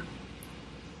some weird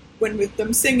when with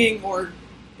them singing or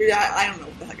I don't know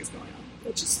what the heck is going on.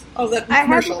 It's just that I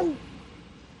commercial.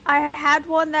 had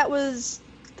one that was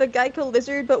the Geico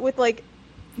lizard, but with like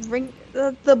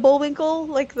the Bullwinkle,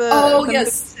 like the. Oh the,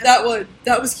 yes, that one.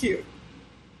 That was cute.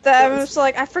 That was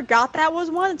like I forgot that was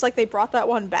one. It's like they brought that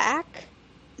one back.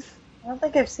 I don't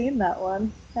think I've seen that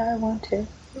one. Now I want to.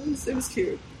 It was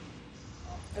cute.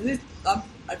 Are they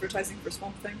advertising for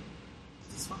Swamp Thing?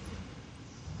 Swamp Thing?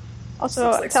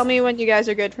 Also, tell me when you guys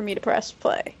are good for me to press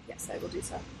play. Yes, I will do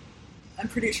so. I'm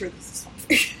pretty sure this is Swamp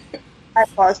Thing. I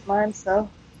paused mine, so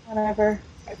whenever.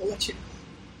 I will let you know.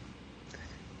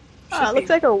 It looks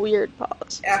like a weird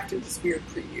pause. After this weird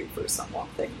preview for some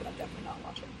Swamp Thing that I'm definitely not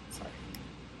watching. Sorry.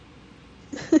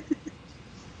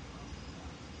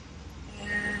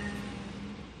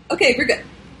 Okay, we're good.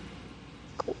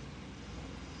 Cool.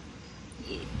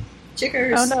 Yeah.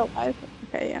 Checkers. Oh no!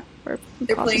 Okay, yeah,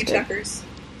 They're playing checkers.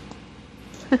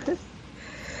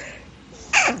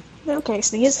 Okay,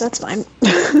 sneeze. That's fine.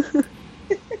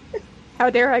 How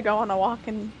dare I go on a walk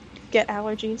and get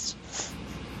allergies?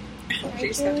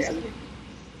 Allergies got the allergy.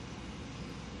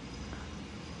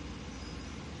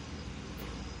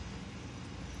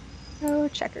 Oh,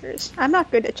 checkers. I'm not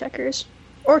good at checkers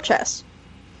or chess.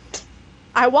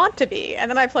 I want to be, and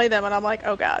then I play them, and I'm like,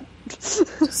 oh god.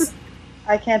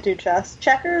 I can't do chess.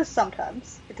 Checkers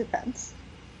sometimes. It depends.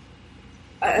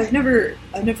 I've never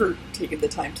taken the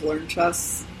time to learn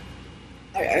chess.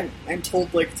 I'm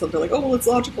told like something like, oh well, it's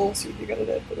logical, so you'd be good at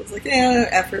it. But it's like, yeah,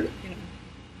 effort, you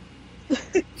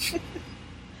know.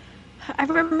 I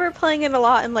remember playing it a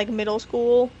lot in like middle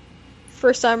school,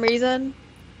 for some reason.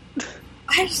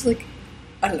 I just like,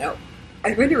 I don't know.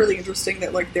 I find it really interesting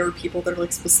that like there are people that are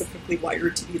like specifically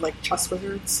wired to be like chess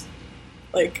wizards.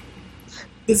 Like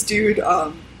this dude,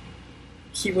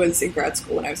 he was in grad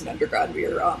school when I was an undergrad. He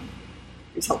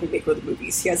was helping make one of the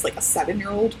movies. He has like a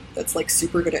 7-year-old that's like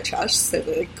super good at chess. So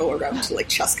they like go around to like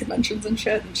chess conventions and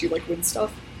shit, and she like wins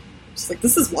stuff. Just like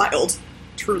this is wild,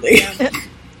 truly.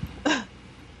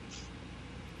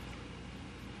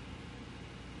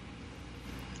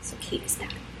 So Kate is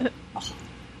that.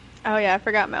 Oh yeah, I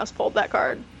forgot Mouse pulled that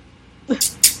card.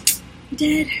 He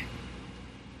did.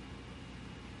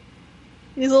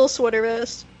 He's a little sweater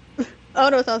vest. Oh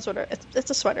no, it's not a sweater.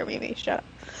 It's a sweater, Mimi. Shut up.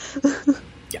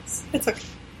 Yes, it's okay.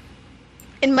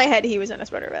 In my head, he was in a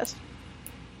sweater vest.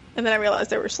 And then I realized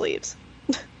there were sleeves.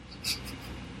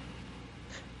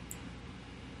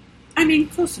 I mean,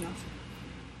 close enough.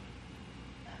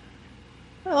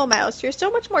 Oh, Mouse, you're so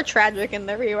much more tragic in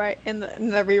the rewrite, in the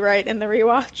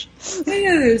rewatch. It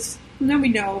is. Now we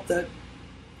know that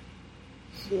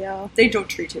Yeah. they don't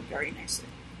treat him very nicely.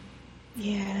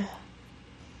 Yeah.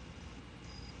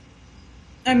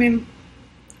 I mean,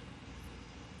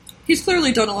 he's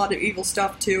clearly done a lot of evil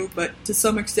stuff too, but to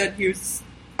some extent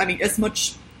as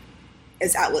much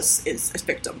as Atlas is a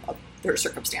victim of their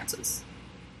circumstances.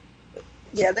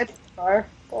 Yeah, they are.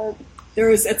 But There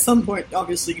is, at some point,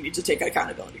 obviously, you need to take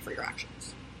accountability for your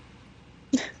actions.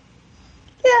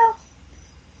 yeah.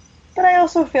 But I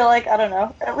also feel like, I don't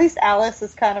know, at least Alice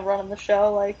is kind of running the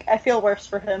show. Like, I feel worse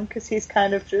for him because he's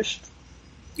kind of just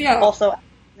also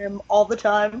him all the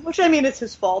time. Which, I mean, it's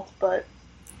his fault, but...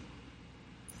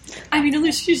 I mean, at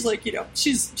least she's like,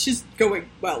 she's going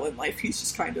well in life. He's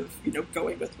just kind of,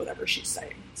 going with whatever she's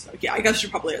saying. So, yeah, I guess she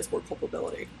probably has more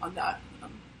culpability on that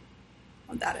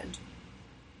end.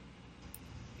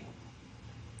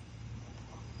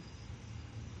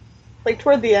 Like,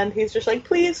 toward the end, he's just like,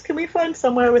 please, can we find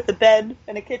somewhere with a bed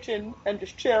and a kitchen and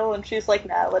just chill? And she's like,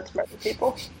 nah, let's murder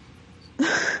people.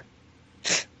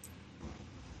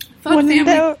 Fun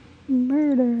family,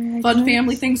 murder. fun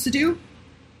family things to do.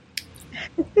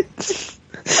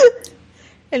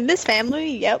 In this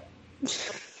family, yep.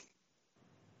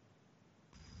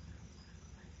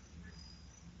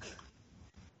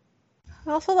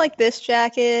 I also like this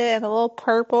jacket and a little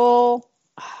purple.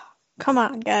 Come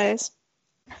on, guys.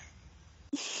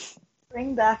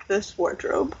 Bring back this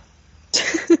wardrobe.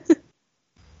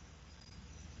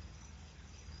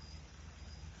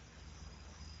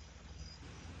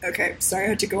 Okay, sorry I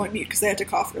had to go on mute because I had to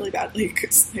cough really badly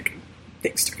because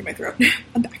things stuck in my throat.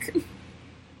 I'm back.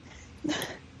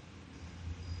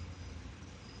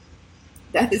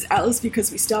 That is Alice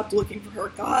because we stopped looking for her.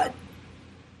 God.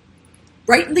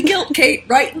 Right in the guilt, Kate.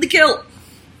 Right in the guilt.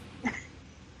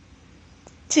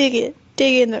 Dig it.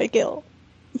 Dig in the guilt.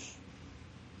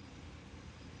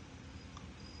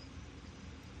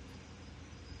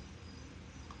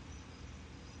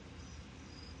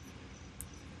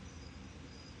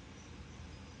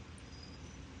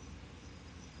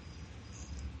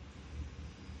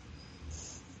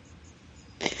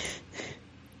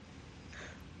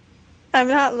 I'm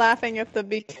not laughing at the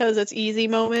because it's easy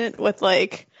moment with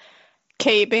like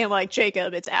Kate being like,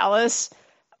 Jacob, it's Alice.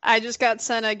 I just got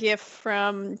sent a gift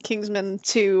from Kingsman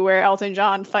 2 where Elton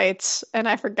John fights, and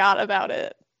I forgot about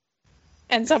it.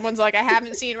 And someone's like, I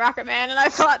haven't seen Rocket Man, and I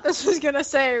thought this was going to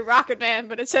say Rocket Man,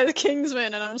 but it says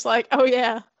Kingsman, and I was like, oh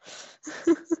yeah.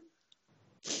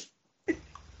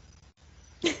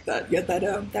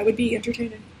 That would be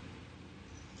entertaining.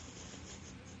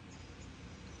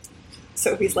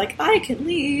 Sophie's like, I can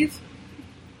leave.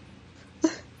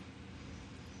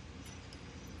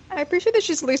 I appreciate that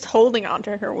she's at least holding on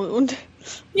to her wound.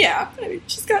 Yeah, I mean,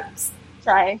 she's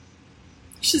trying.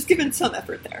 She's given some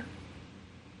effort there.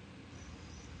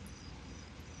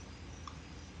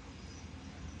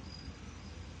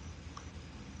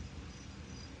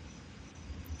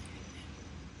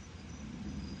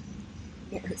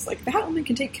 Mary's like, that woman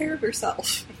can take care of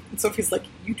herself. And Sophie's like,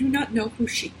 you do not know who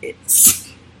she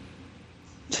is.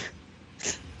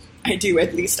 I do,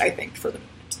 at least I think, for the moment.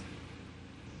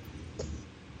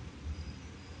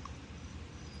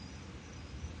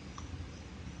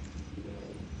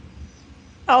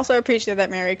 I also appreciate that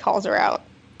Mary calls her out.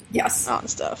 Yes. On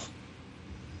stuff.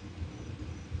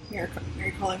 Mary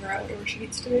calling her out wherever she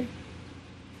needs to be.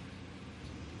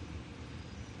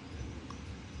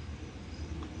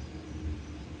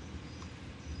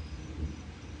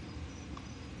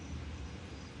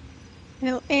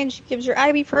 And she gives her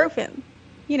ibuprofen.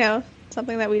 You know,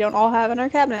 something that we don't all have in our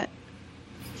cabinet.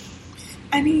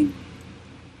 I mean,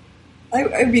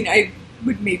 I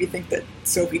would maybe think that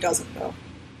Sophie doesn't, though.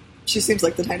 She seems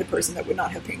like the kind of person that would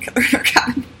not have painkiller in her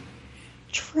cabinet.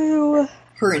 True.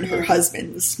 Her and her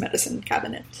husband's medicine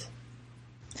cabinet.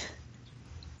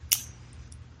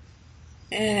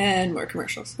 And more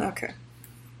commercials. Okay.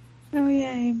 Oh,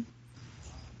 yay.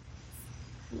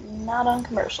 Not on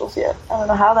commercials yet. I don't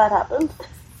know how that happened.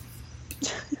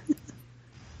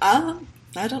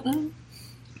 I don't know.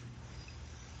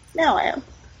 Now I am.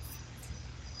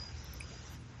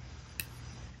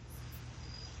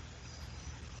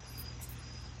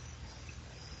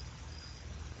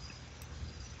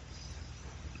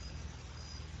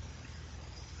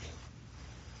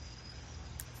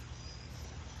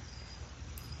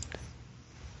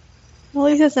 Well,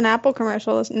 at least it's an Apple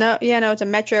commercial. It's a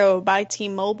Metro by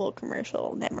T-Mobile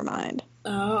commercial. Never mind.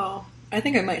 Oh, I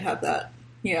think I might have that.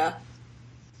 Yeah.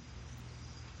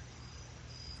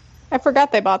 I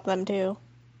forgot they bought them, too.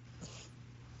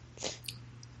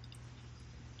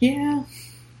 Yeah.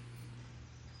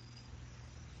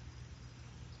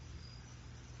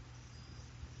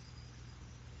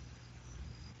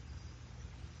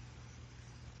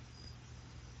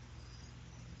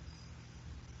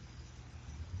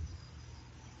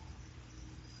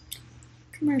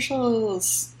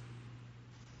 Commercials.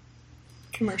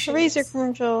 Razor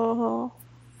commercial.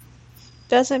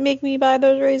 Doesn't make me buy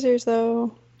those razors,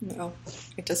 though. No,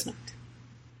 it does not.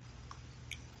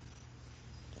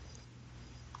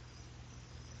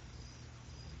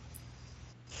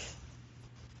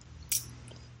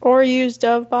 Or use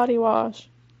Dove body wash.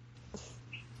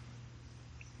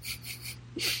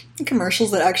 Commercials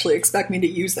that actually expect me to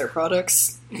use their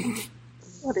products.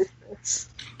 What is this?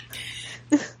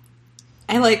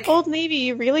 I like... Old Navy,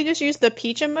 you really just used the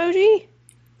peach emoji?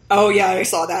 Oh, yeah, I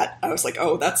saw that. I was like,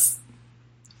 oh,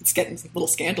 it's getting a little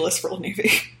scandalous for Old Navy.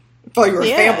 I thought you were a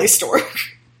family store.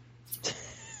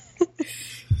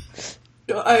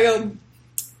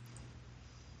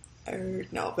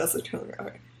 No, that's a trailer.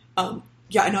 Okay.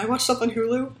 Yeah, I know I watch stuff on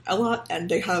Hulu a lot, and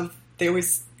they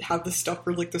always have this stuff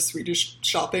for, like, the Swedish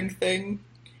shopping thing.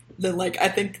 Then, like, I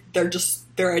think their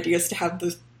idea is to have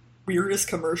the weirdest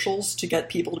commercials to get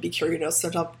people to be curious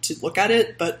enough to look at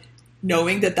it, but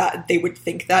knowing that they would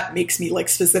think that makes me, like,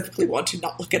 specifically want to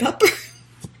not look it up.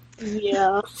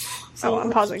 Yeah. So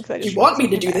I'm pausing because I just... You want me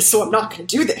to do this, so I'm not going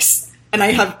to do this. And I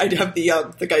have the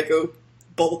Geico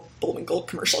Bullwinkle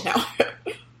commercial now.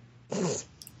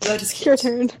 That is cute. Your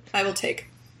turn. I will take.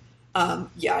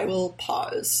 Yeah, I will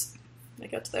pause when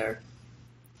I get there.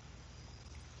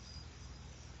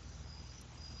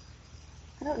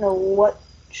 I don't know what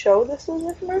show this is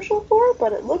a commercial for,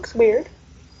 but it looks weird.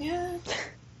 Yeah.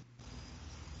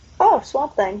 Oh,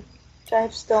 Swamp Thing. Which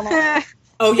I've still not...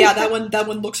 Oh yeah, that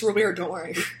one looks real weird, don't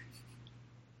worry.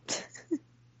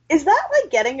 Is that like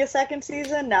getting a second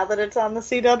season now that it's on the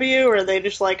CW, or are they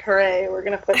just like, hooray, we're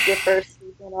gonna put your first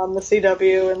season on the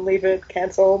CW and leave it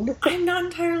cancelled? I'm not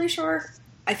entirely sure.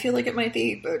 I feel like it might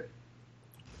be, but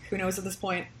who knows at this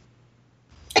point?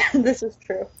 This is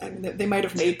true. I mean, they might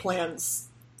have made plans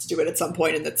to do it at some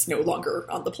point, and it's no longer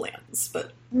on the plans,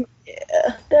 but...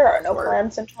 Yeah, there are no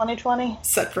plans in 2020.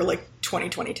 Set for, like,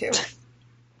 2022.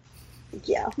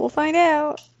 Yeah. We'll find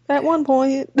out at one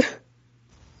point.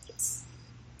 Yes.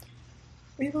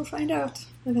 We will find out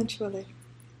eventually.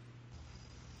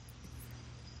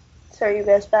 So are you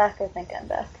guys back? I think I'm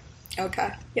back.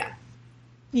 Okay. Yeah.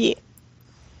 Yeah.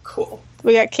 Cool.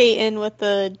 We got Kate in with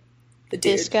the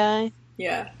disc guy.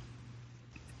 Yeah.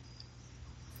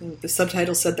 And the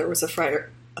subtitle said there was a fire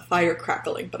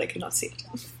crackling, but I could not see it.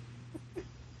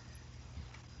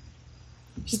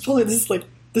 Just pulling this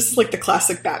is like the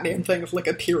classic Batman thing of like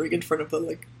appearing in front of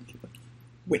the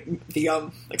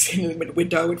window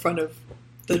in front of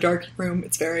the dark room.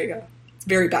 It's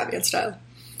very Batman style.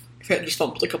 I just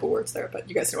fumbled a couple words there, but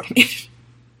you guys know what I mean.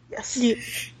 Yes. Yeah.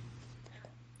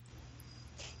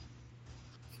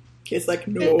 Kate's like,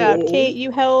 no. Good job, Kate,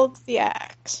 you held the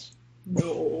axe.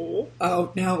 No.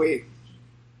 Oh, now we...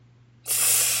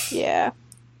 Yeah.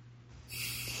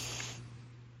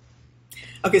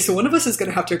 Okay, so one of us is going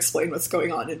to have to explain what's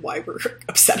going on and why we're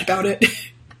upset about it.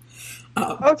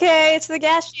 Okay, it's the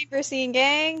gas chamber scene,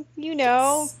 gang. You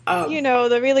know.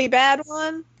 The really bad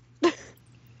one.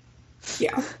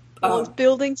 Yeah. It's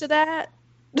building to that.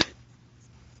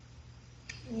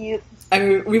 Yep. I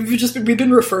mean, we've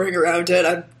been referring around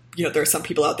it. There are some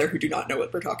people out there who do not know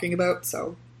what we're talking about,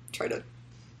 so try to,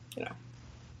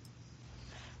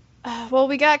 Well,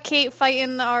 we got Kate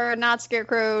fighting our not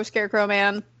Scarecrow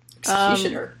man.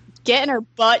 Executioner. Getting her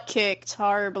butt kicked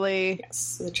horribly.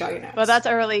 Yes, the giant axe. But that's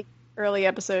early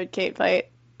episode Kate fight.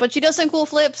 But she does some cool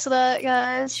flips,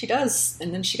 guys. She does,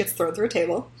 and then she gets thrown through a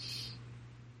table.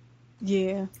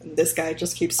 Yeah. And this guy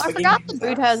just keeps swinging. I forgot the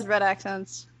dude has red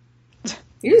accents.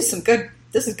 This is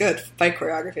good fight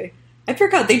choreography. I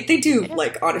forgot, they do,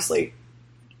 honestly,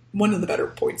 one of the better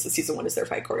points of season 1 is their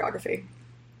fight choreography.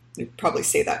 I probably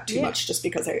say that too much just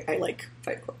because I like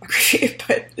fight choreography,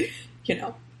 but,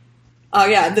 Oh,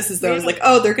 yeah, and this is, I was like,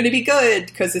 oh, they're going to be good,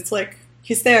 because it's like,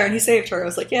 he's there and he saved her. I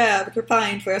was like, yeah, but they're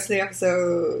fine for the rest of the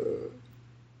episode.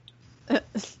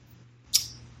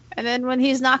 And then when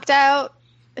he's knocked out,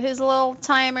 his little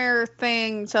timer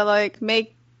thing to,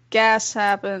 make gas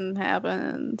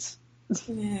happens.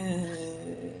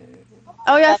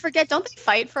 Oh yeah, I forget. Don't they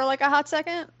fight for a hot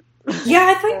second?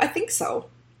 Yeah, I think so.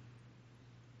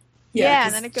 Yeah,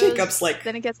 and then it goes. Jacob's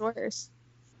then it gets worse.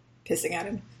 Pissing at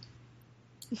him.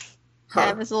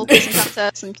 Yeah, this little pissing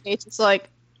contest, and Kate's just like,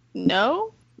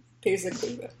 no.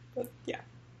 Basically, but yeah.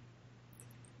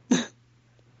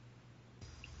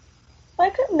 Why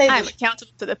couldn't they? I'm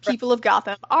accountable to the people of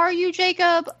Gotham. Are you,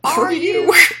 Jacob? Are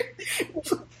you?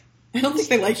 I don't think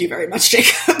they like you very much,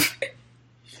 Jacob.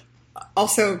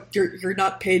 Also, you're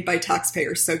not paid by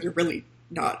taxpayers, so you're really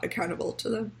not accountable to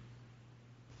them.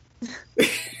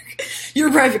 You're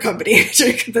a private company,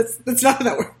 Jacob. That's not how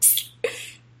that works.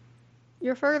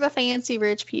 You're for the fancy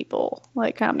rich people.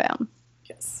 Calm down.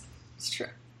 Yes, it's true.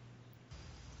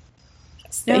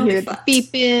 Yes, they hear the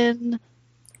beeping.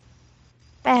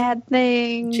 Bad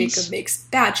things. Jacob makes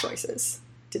bad choices.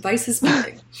 Devices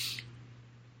beeping.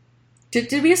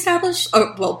 Did we establish?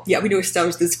 Oh, well, yeah, we knew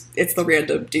established this. It's the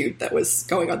random dude that was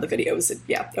going on the videos, and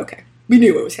yeah, okay, we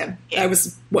knew it was him. Yeah. I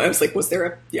was like, was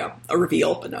there a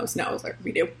reveal? But no, I was like,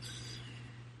 we knew.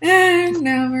 And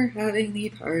now we're having the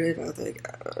part about the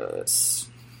gas.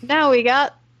 Now we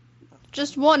got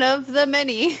just one of the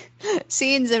many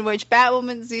scenes in which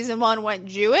Batwoman season 1 went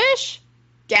Jewish.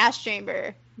 Gas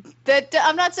chamber.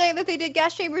 I'm not saying that they did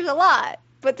gas chambers a lot.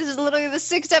 But this is literally the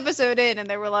 6th episode in, and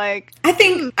they were like... I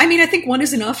think one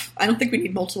is enough. I don't think we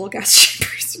need multiple gas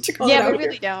chambers to call it out. Yeah, we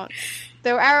really don't.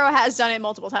 Though Arrow has done it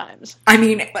multiple times. I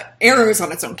mean, Arrow's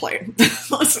on its own plane.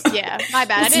 Yeah, my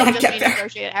bad. I didn't just mean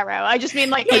negotiate Arrow. I just mean,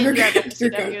 you're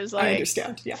good. I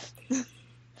understand, yeah.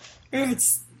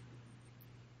 It's...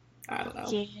 I don't know.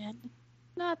 Yeah.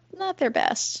 Not their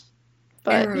best.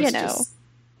 But, Arrow's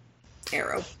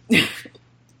Arrow.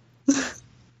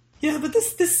 Yeah, but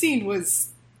this scene was,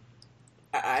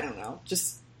 I don't know,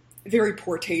 just very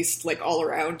poor taste, all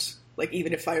around.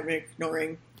 Even if I'm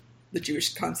ignoring the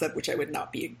Jewish concept, which I would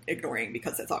not be ignoring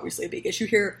because that's obviously a big issue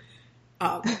here,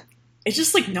 it's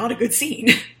just, not a good scene.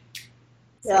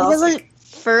 Yeah, it doesn't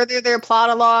further their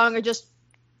plot along, or just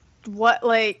what,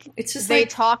 it's just they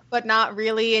talk but not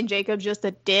really, and Jacob's just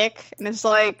a dick, and it's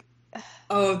like...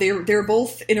 Oh, they're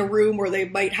both in a room where they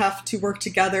might have to work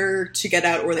together to get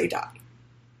out or they die.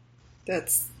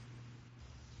 That's...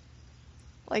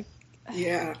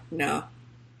 Yeah, no.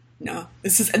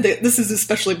 This is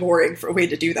especially boring for a way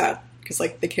to do that, because,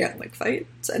 they can't, fight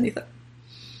to anything.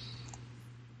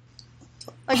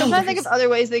 I'm trying to think of other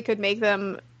ways they could make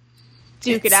them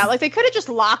duke it out. They could have just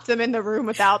locked them in the room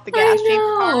without the gas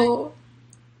chamber part.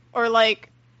 Or,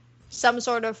 some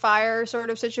sort of fire sort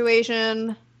of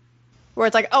situation. where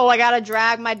it's like, oh, I gotta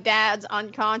drag my dad's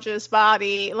unconscious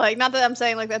body. Like, not that I'm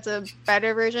saying like that's a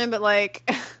better version, but like,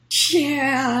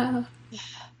 yeah,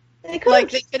 they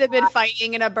could have been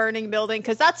fighting in a burning building,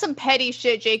 because that's some petty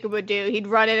shit Jacob would do. He'd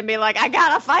run in and be like, I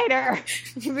gotta fight her.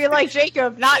 He'd be like,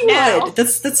 Jacob, not now.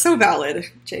 That's so valid,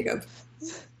 Jacob.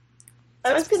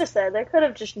 I was gonna say, they could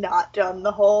have just not done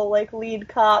the whole, like, lead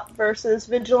cop versus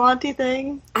vigilante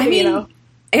thing. I mean, you know.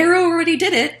 Arrow already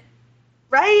did it.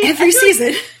 Right? Every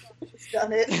season. Just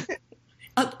done it.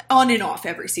 On and off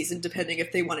every season, depending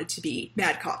if they wanted to be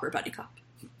bad cop or buddy cop.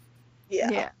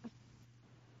 Yeah.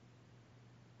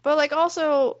 But, like,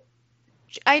 also,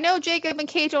 I know Jacob and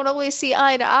Kate don't always see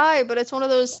eye to eye, but it's one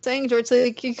of those things where it's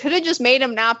like, you could have just made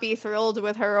him not be thrilled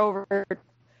with her over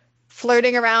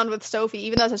flirting around with Sophie,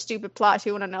 even though it's a stupid plot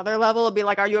too on another level. It'd be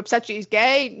like, are you upset she's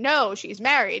gay? No, she's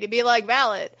married. It'd be like,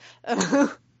 valid.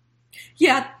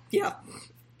 Yeah.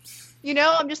 You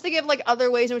know, I'm just thinking of like other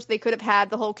ways in which they could have had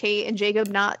the whole Kate and Jacob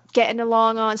not getting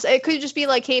along on. So it could just be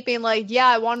like Kate being like, yeah,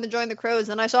 I wanted to join the Crows,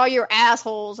 and I saw your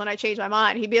assholes and I changed my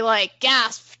mind. He'd be like,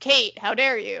 gasp, Kate, how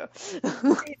dare you?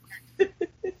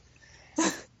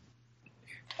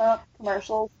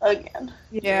 Commercials again.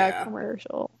 Yeah,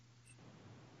 commercial.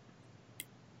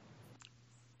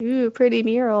 Ooh, pretty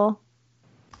mural.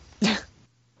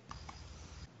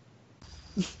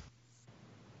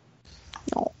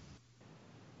 Oh.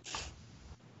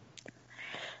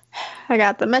 I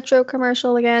got the Metro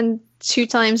commercial again 2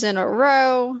 times in a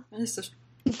row. This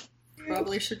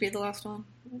probably should be the last one.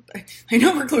 I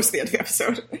know we're close to the end of the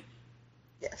episode.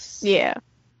 Yes. Yeah.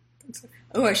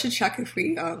 Oh, I should check if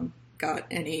we got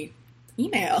any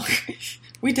email.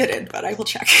 We didn't, but I will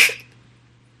check.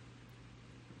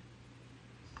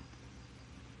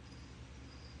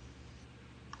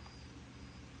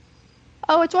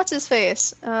 Oh, it's what's his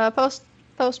face? Post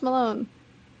Malone.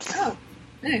 Oh,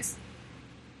 nice.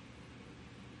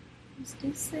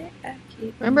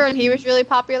 Remember when he was really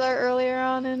popular earlier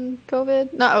on in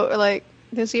COVID? No, like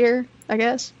this year, I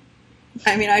guess.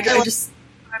 I mean, I just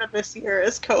part of this year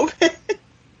is COVID.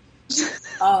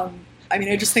 I mean,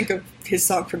 I just think of his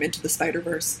song from Into the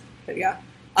Spider-Verse. But yeah,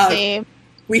 Same.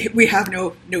 We have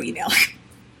no email.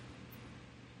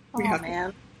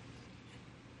 Man.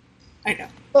 I know.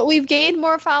 But we've gained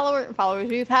more followers.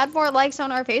 We've had more likes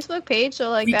on our Facebook page, so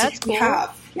like that's cool. We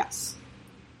have, yes.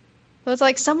 So it's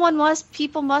like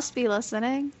people must be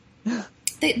listening.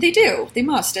 They do. They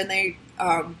must, and they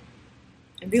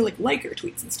like our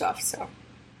tweets and stuff. So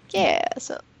yeah.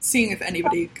 So seeing if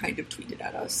anybody kind of tweeted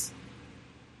at us.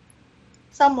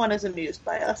 Someone is amused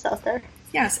by us out there.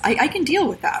 Yes, I can deal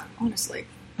with that, honestly.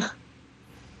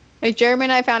 Like Jeremy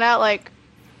and I found out like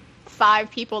 5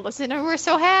 people listen, and we're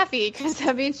so happy because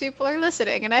that means people are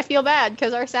listening, and I feel bad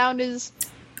because our sound is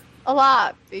a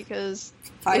lot because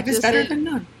 5 is better than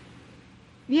none.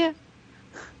 Yeah.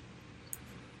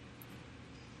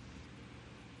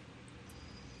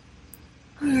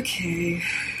 Okay.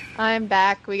 I'm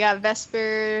back. We got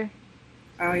Vesper.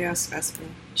 Oh yes, Vesper.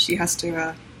 She has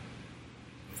to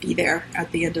be there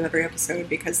at the end of every episode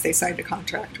because they signed a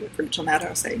contract with Rachel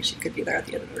Maddow saying she could be there at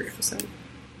the end of every episode.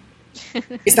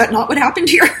 Is that not what happened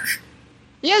here?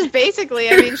 Yes, basically.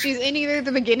 I mean, she's in either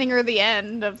the beginning or the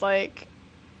end of, like...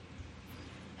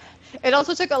 It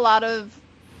also took a lot of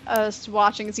us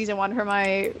watching season 1 for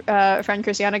my friend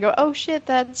Christiana go, oh shit,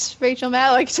 that's Rachel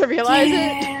Maddow, like, to realize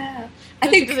it. I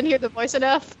think she doesn't hear the voice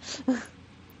enough.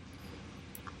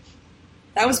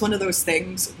 That was one of those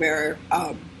things where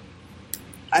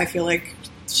I feel like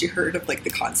she heard of, like,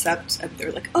 the concept, and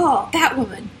they're like, oh,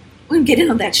 Batwoman, we can get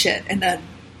in on that shit. And then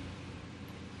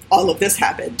all of this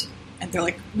happened. And they're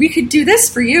like, we could do this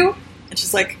for you. And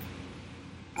she's like,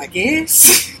 I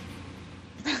guess.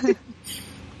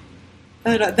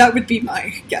 That would be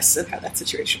my guess of how that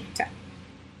situation went down.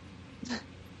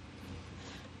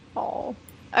 Oh.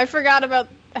 I forgot about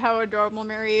how adorable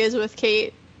Mary is with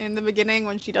Kate in the beginning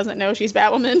when she doesn't know she's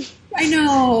Batwoman. I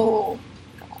know.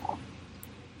 Aww.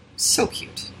 So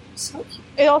cute. So cute.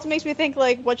 It also makes me think,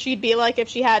 like, what she'd be like if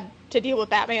she had to deal with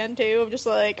Batman, too. Just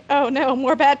like, oh no,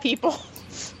 more bad people.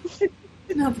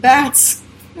 No, the bats.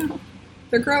 No.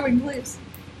 They're growing, please.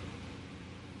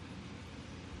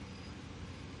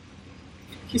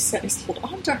 He said he's hold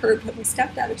on to her, but my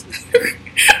stepdad is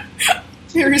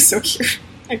Mary is so cute.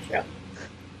 I can't.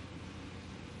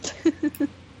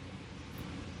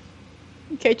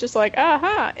 Kate just like,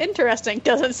 aha, interesting.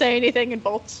 Doesn't say anything and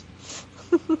bolts.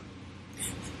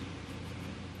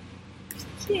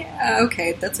 Yeah,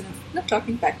 okay, that's enough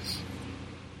talking. Bye.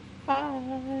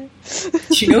 Bye.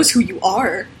 She knows who you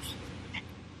are.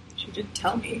 She didn't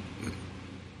tell me.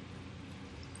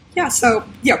 Yeah, so,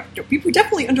 yeah, we were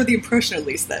definitely under the impression, at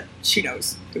least, that she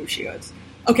knows who she is.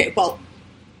 Okay, well,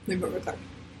 let me remember that.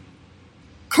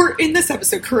 In this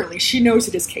episode, currently, she knows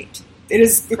it is Kate. It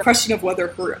is the question of whether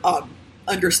her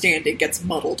understanding gets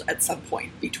muddled at some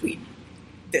point between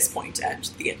this point and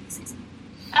the end of the season.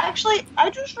 Actually, I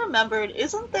just remembered,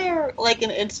 isn't there, like,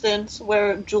 an instance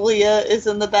where Julia is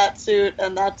in the Batsuit,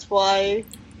 and that's why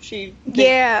she...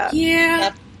 Yeah.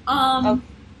 Yeah.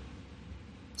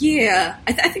 Yeah,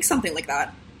 I think something like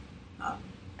that.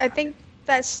 I think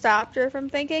that stopped her from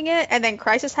thinking it, and then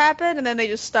Crisis happened, and then they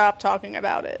just stopped talking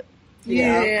about it.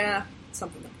 Yeah.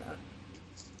 Something like that.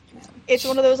 Yeah. It's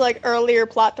one of those, like, earlier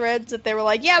plot threads that they were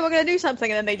like, yeah, we're gonna do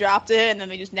something, and then they dropped it, and then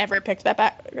they just never picked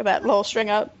that little string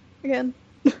up again.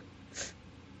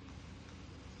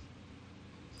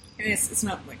 It's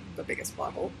not, like, the biggest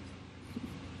plot hole.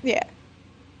 Yeah.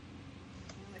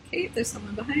 Kate, there's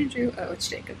someone behind you. Oh, it's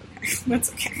Jacob. Okay.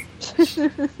 That's okay.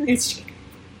 It's Jacob.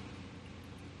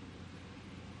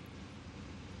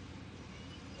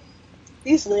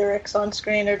 These lyrics on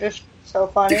screen are just so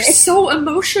funny. They're so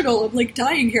emotional. I'm, like,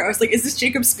 dying here. I was like, is this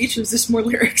Jacob's speech or is this more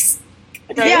lyrics?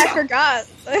 I forgot.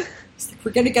 It's like,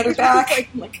 we're gonna get her back.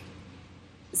 Like,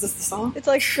 is this the song? It's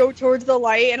like, go towards the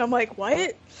light, and I'm like,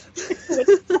 what?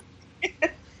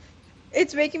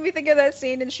 It's making me think of that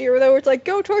scene in She-Ra, though, where it's like,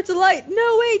 go towards the light.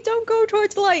 No, wait, don't go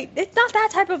towards the light. It's not that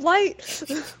type of light.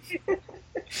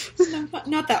 No,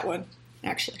 not that one,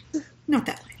 actually. Not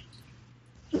that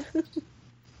light.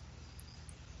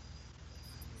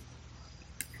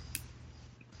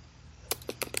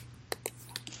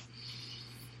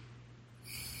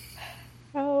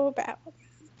 Oh, bad.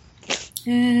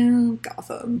 And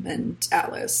Gotham and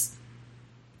Alice.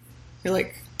 You're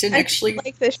like, didn't actually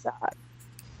like this shot.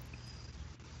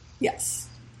 Yes.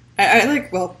 I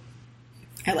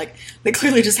like, they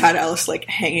clearly just had Alice, like,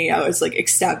 hanging out as, like,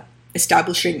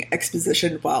 establishing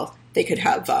exposition while they could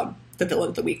have, the villain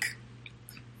of the week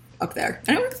up there.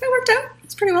 And it worked out.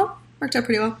 It's pretty well. Worked out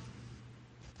pretty well.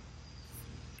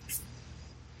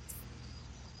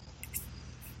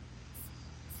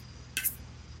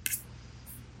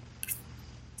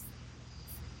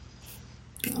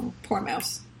 Oh, poor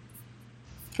Mouse.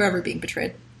 Forever being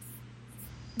betrayed.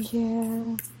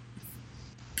 Yeah.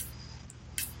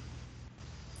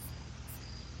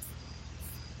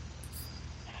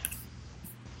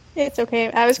 It's okay.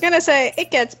 I was gonna say,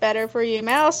 it gets better for you,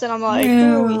 Mouse, and I'm like,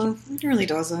 no, it really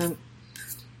doesn't.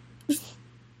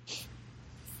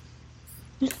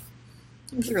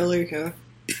 It's really good.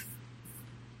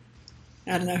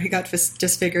 I don't know, he got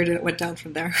disfigured and it went down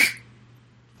from there.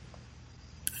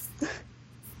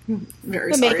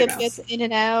 Very the sorry, makeup Mouse. gets in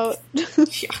and out.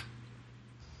 Yeah.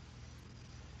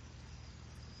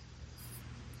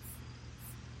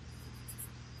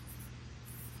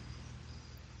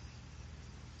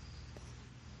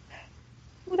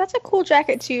 Well, that's a cool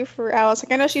jacket too for Alice.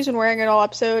 Like, I know she's been wearing it all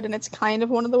episode, and it's kind of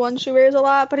one of the ones she wears a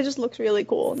lot, but it just looks really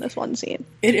cool in this one scene.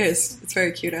 It is. It's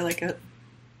very cute. I like it.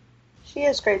 She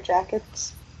has great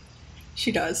jackets.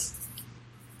 She does.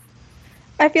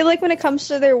 I feel like when it comes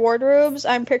to their wardrobes,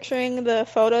 I'm picturing the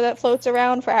photo that floats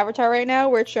around for Avatar right now,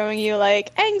 where it's showing you,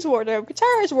 like, Aang's wardrobe,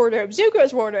 Katara's wardrobe,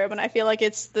 Zuko's wardrobe, and I feel like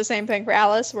it's the same thing for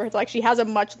Alice, where it's like she has a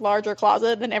much larger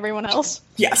closet than everyone else.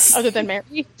 Yes. Other than Mary.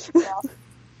 Yeah.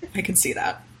 I can see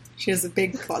that. She has a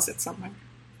big closet somewhere.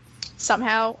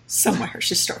 Somehow. Somewhere.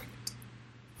 She's storing it.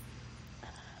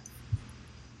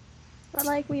 But,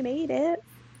 like, we made it.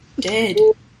 Did.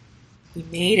 We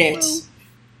made it.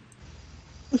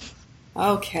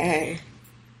 Okay.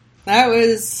 That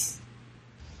was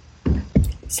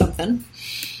something.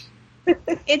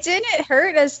 It didn't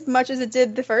hurt as much as it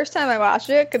did the first time I watched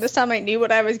it, because this time I knew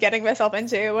what I was getting myself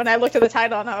into. When I looked at the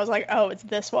title and I was like, oh, it's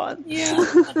this one. Yeah.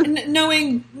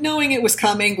 knowing it was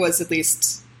coming was at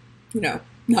least,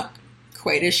 not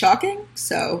quite as shocking,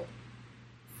 so.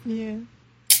 Yeah.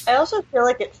 I also feel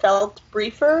like it felt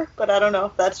briefer, but I don't know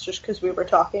if that's just because we were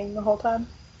talking the whole time.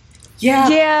 Yeah.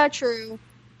 Yeah, true.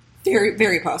 Very,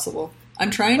 very possible.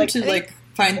 I'm trying Like, to,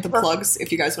 find the plugs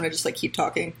if you guys want to just, keep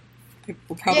talking. I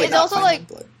will probably it's not also, find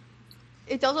them, but...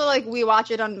 It's also, we watch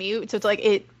it on mute, so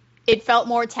it's, it felt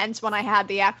more tense when I had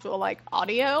the actual,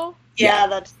 audio. Yeah,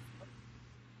 that's...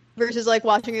 Versus,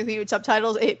 watching it with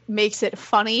subtitles, it makes it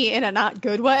funny in a not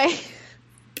good way.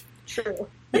 True.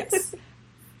 Yes.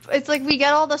 It's we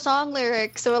get all the song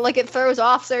lyrics, so it throws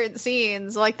off certain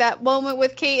scenes. Like that moment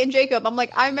with Kate and Jacob, I'm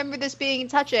like, I remember this being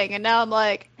touching, and now I'm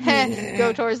like,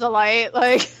 go towards the light.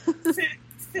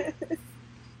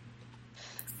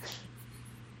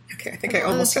 Okay, I think I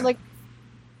almost... So,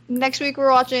 next week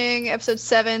we're watching episode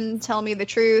 7, Tell Me the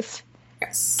Truth.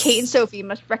 Yes. Kate and Sophie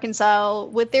must reconcile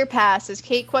with their past as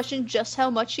Kate questions just how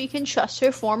much she can trust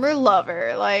her former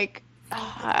lover. Like,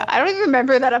 I don't even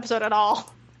remember that episode at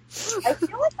all. I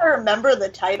feel like I remember the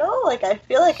title. Like, I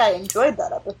feel like I enjoyed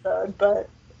that episode, but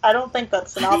I don't think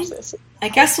that's synopsis. I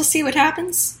guess we'll see what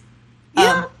happens.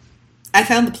 Yeah. I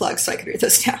found the plug, so I can read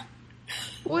this now.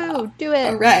 Woo, do it.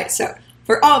 All right, so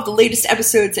for all of the latest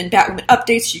episodes and Batwoman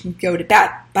updates, you can go to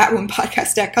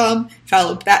batwomanpodcast.com,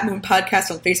 follow Batwoman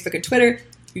Podcast on Facebook and Twitter.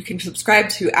 You can subscribe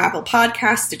to Apple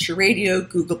Podcasts, Stitcher Radio,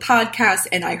 Google Podcasts,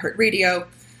 and iHeartRadio.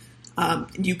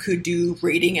 You could do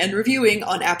rating and reviewing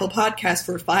on Apple Podcasts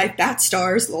for 5 bat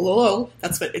stars. Lol.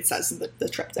 That's what it says in the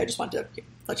script. I just wanted to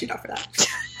let you know for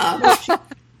that.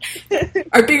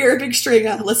 Our big string,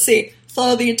 let's see.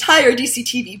 Follow the entire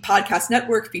DCTV podcast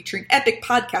network featuring epic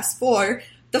podcasts for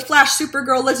The Flash,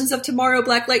 Supergirl, Legends of Tomorrow,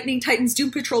 Black Lightning, Titans,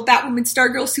 Doom Patrol, Batwoman,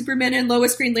 Stargirl, Superman, and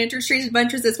Lois, Green Lantern, Strange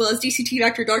Adventures, as well as DCTV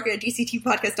After Dark at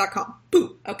DCTVpodcast.com.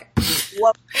 Boo! Okay.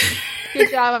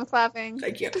 Good job, I'm clapping.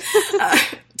 Thank you.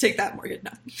 Take that, Morgan.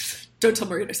 No. Don't tell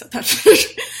Morgan I said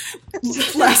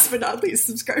that. Last but not least,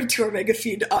 subscribe to our mega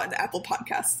feed on Apple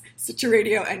Podcasts, Stitcher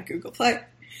Radio, and Google Play.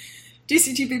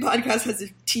 DCTV Podcast has a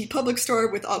TeePublic store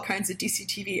with all kinds of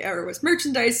DCTV Arrowverse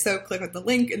merchandise, so click on the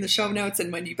link in the show notes,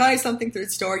 and when you buy something through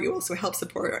the store, you also help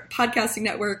support our podcasting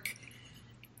network.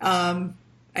 And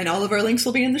all of our links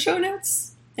will be in the show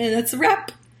notes. And that's a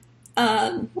wrap.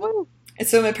 And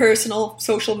so my personal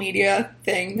social media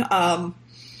thing,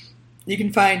 you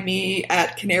can find me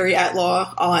at Canary at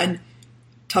Law on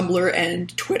Tumblr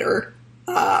and Twitter.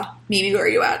 Mimi, where are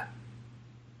you at?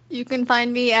 You can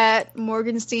find me at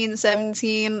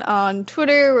Morgenstein17 on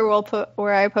Twitter,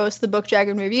 where I post the Book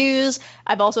Dragon reviews.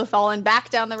 I've also fallen back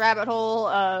down the rabbit hole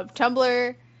of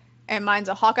Tumblr, and mine's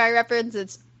a Hawkeye reference.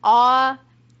 It's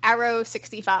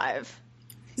Arrow65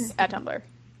 at Tumblr.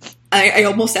 I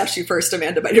almost asked you first,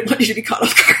 Amanda, but I didn't want you to be caught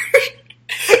off guard.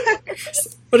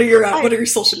 What are your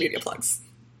social media plugs?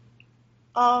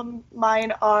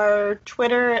 Mine are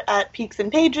Twitter at Peaks and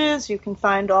Pages. You can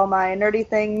find all my nerdy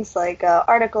things like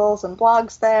articles and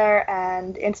blogs there,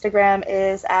 and Instagram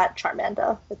is at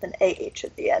Charmanda with an AH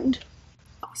at the end.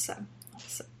 Awesome.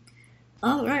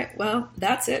 All right, well,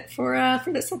 that's it for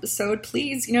this episode.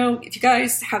 Please, if you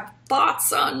guys have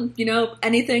thoughts on,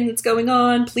 anything that's going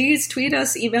on, please tweet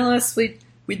us, email us.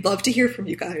 We'd love to hear from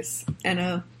you guys.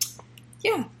 And,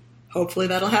 yeah, hopefully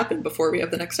that'll happen before we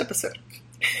have the next episode.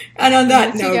 And on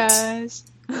that note,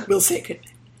 we'll say goodnight.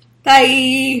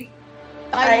 Bye!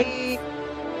 Bye!